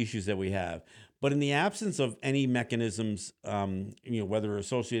to the issues that we have. But in the absence of any mechanisms, whether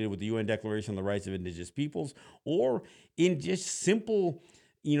associated with the UN Declaration on the Rights of Indigenous Peoples or in just simple,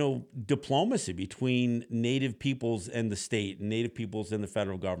 diplomacy between Native peoples and the state, Native peoples and the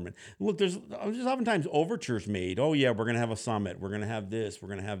federal government. Look, there's oftentimes overtures made. Oh yeah, we're going to have a summit. We're going to have this. We're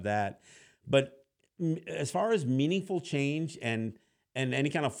going to have that. But as far as meaningful change and any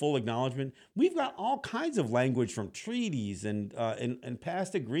kind of full acknowledgement, we've got all kinds of language from treaties and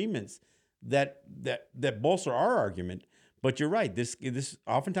past agreements that bolster our argument. But you're right. This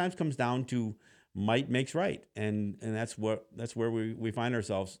oftentimes comes down to might makes right, and that's where we find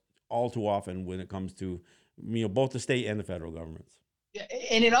ourselves all too often when it comes to both the state and the federal governments. Yeah,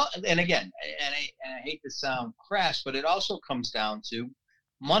 and again, I hate to sound crass, but it also comes down to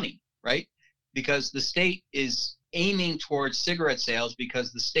money, right? Because the state is aiming towards cigarette sales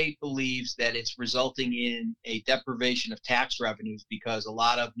because the state believes that it's resulting in a deprivation of tax revenues because a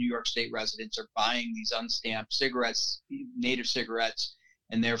lot of New York State residents are buying these unstamped cigarettes, native cigarettes,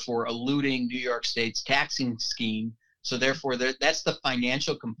 and therefore eluding New York State's taxing scheme. So therefore, that's the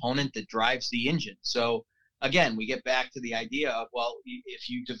financial component that drives the engine. So again, we get back to the idea of, well, if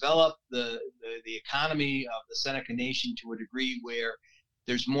you develop the economy of the Seneca Nation to a degree where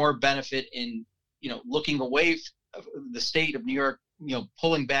there's more benefit in, looking away from the state of New York,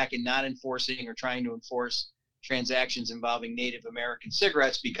 pulling back and not enforcing or trying to enforce transactions involving Native American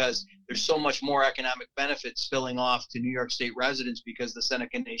cigarettes because there's so much more economic benefit spilling off to New York State residents because the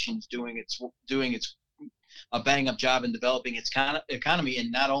Seneca Nation is doing its a bang up job in developing its economy.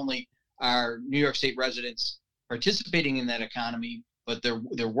 And not only are New York State residents participating in that economy, but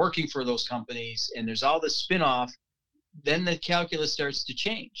they're working for those companies, and there's all this spin-off. Then the calculus starts to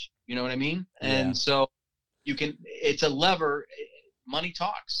change. You know what I mean? Yeah. And so it's a lever. Money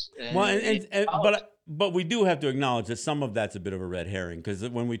talks. But we do have to acknowledge that some of that's a bit of a red herring, because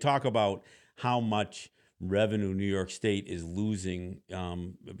when we talk about how much revenue New York State is losing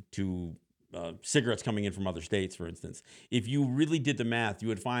to cigarettes coming in from other states, for instance, if you really did the math, you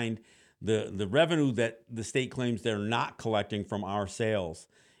would find the revenue that the state claims they're not collecting from our sales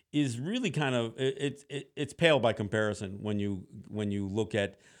is really kind of it's pale by comparison when you look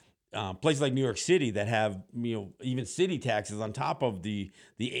at places like New York City that have even city taxes on top of the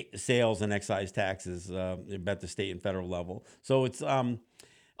sales and excise taxes at the state and federal level. So it's I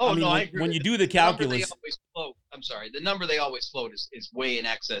agree. When you do the calculus, I'm sorry, the number they always float is way in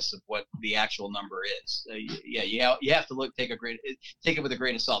excess of what the actual number is. You have to take it with a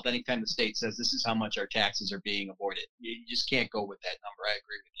grain of salt. Anytime the state says this is how much our taxes are being avoided, you just can't go with that number. I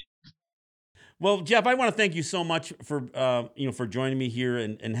agree with you. Well, Jeff, I want to thank you so much for joining me here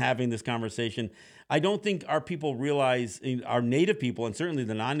and having this conversation. I don't think our people realize, our Native people, and certainly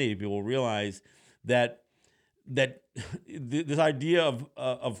the non-Native people realize that this idea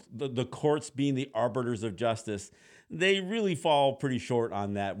of the courts being the arbiters of justice, they really fall pretty short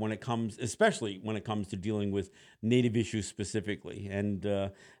on that especially when it comes to dealing with Native issues specifically. And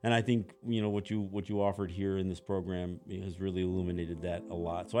I think what you offered here in this program has really illuminated that a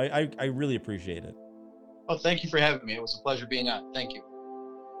lot. So I really appreciate it. Oh, thank you for having me. It was a pleasure being on. Thank you.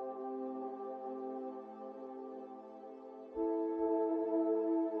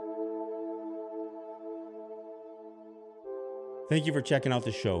 Thank you for checking out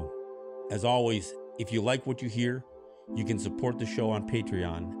the show. As always, if you like what you hear, you can support the show on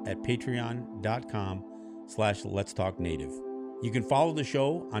Patreon at patreon.com/letstalknative. You can follow the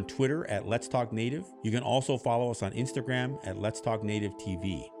show on Twitter at Let's Talk Native. You can also follow us on Instagram at Let's Talk Native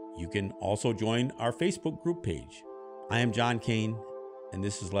TV. You can also join our Facebook group page. I am John Kane, and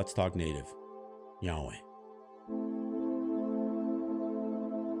this is Let's Talk Native. Yahweh.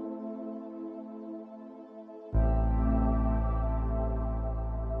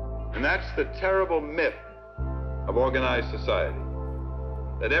 And that's the terrible myth of organized society,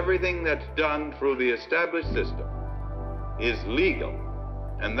 that everything that's done through the established system is legal,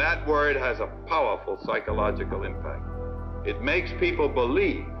 and that word has a powerful psychological impact. It makes people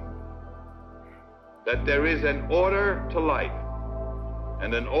believe that there is an order to life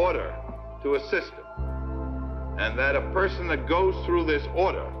and an order to a system, and that a person that goes through this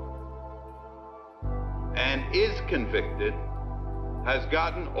order and is convicted has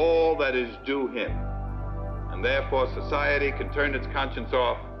gotten all that is due him, and therefore society can turn its conscience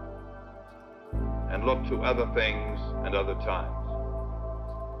off and look to other things and other times.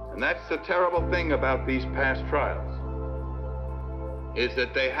 And that's the terrible thing about these past trials, is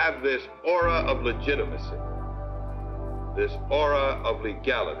that they have this aura of legitimacy, this aura of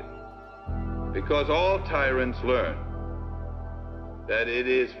legality, because all tyrants learn that it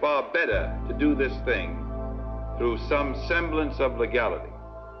is far better to do this thing through some semblance of legality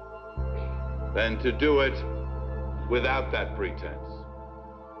than to do it without that pretense.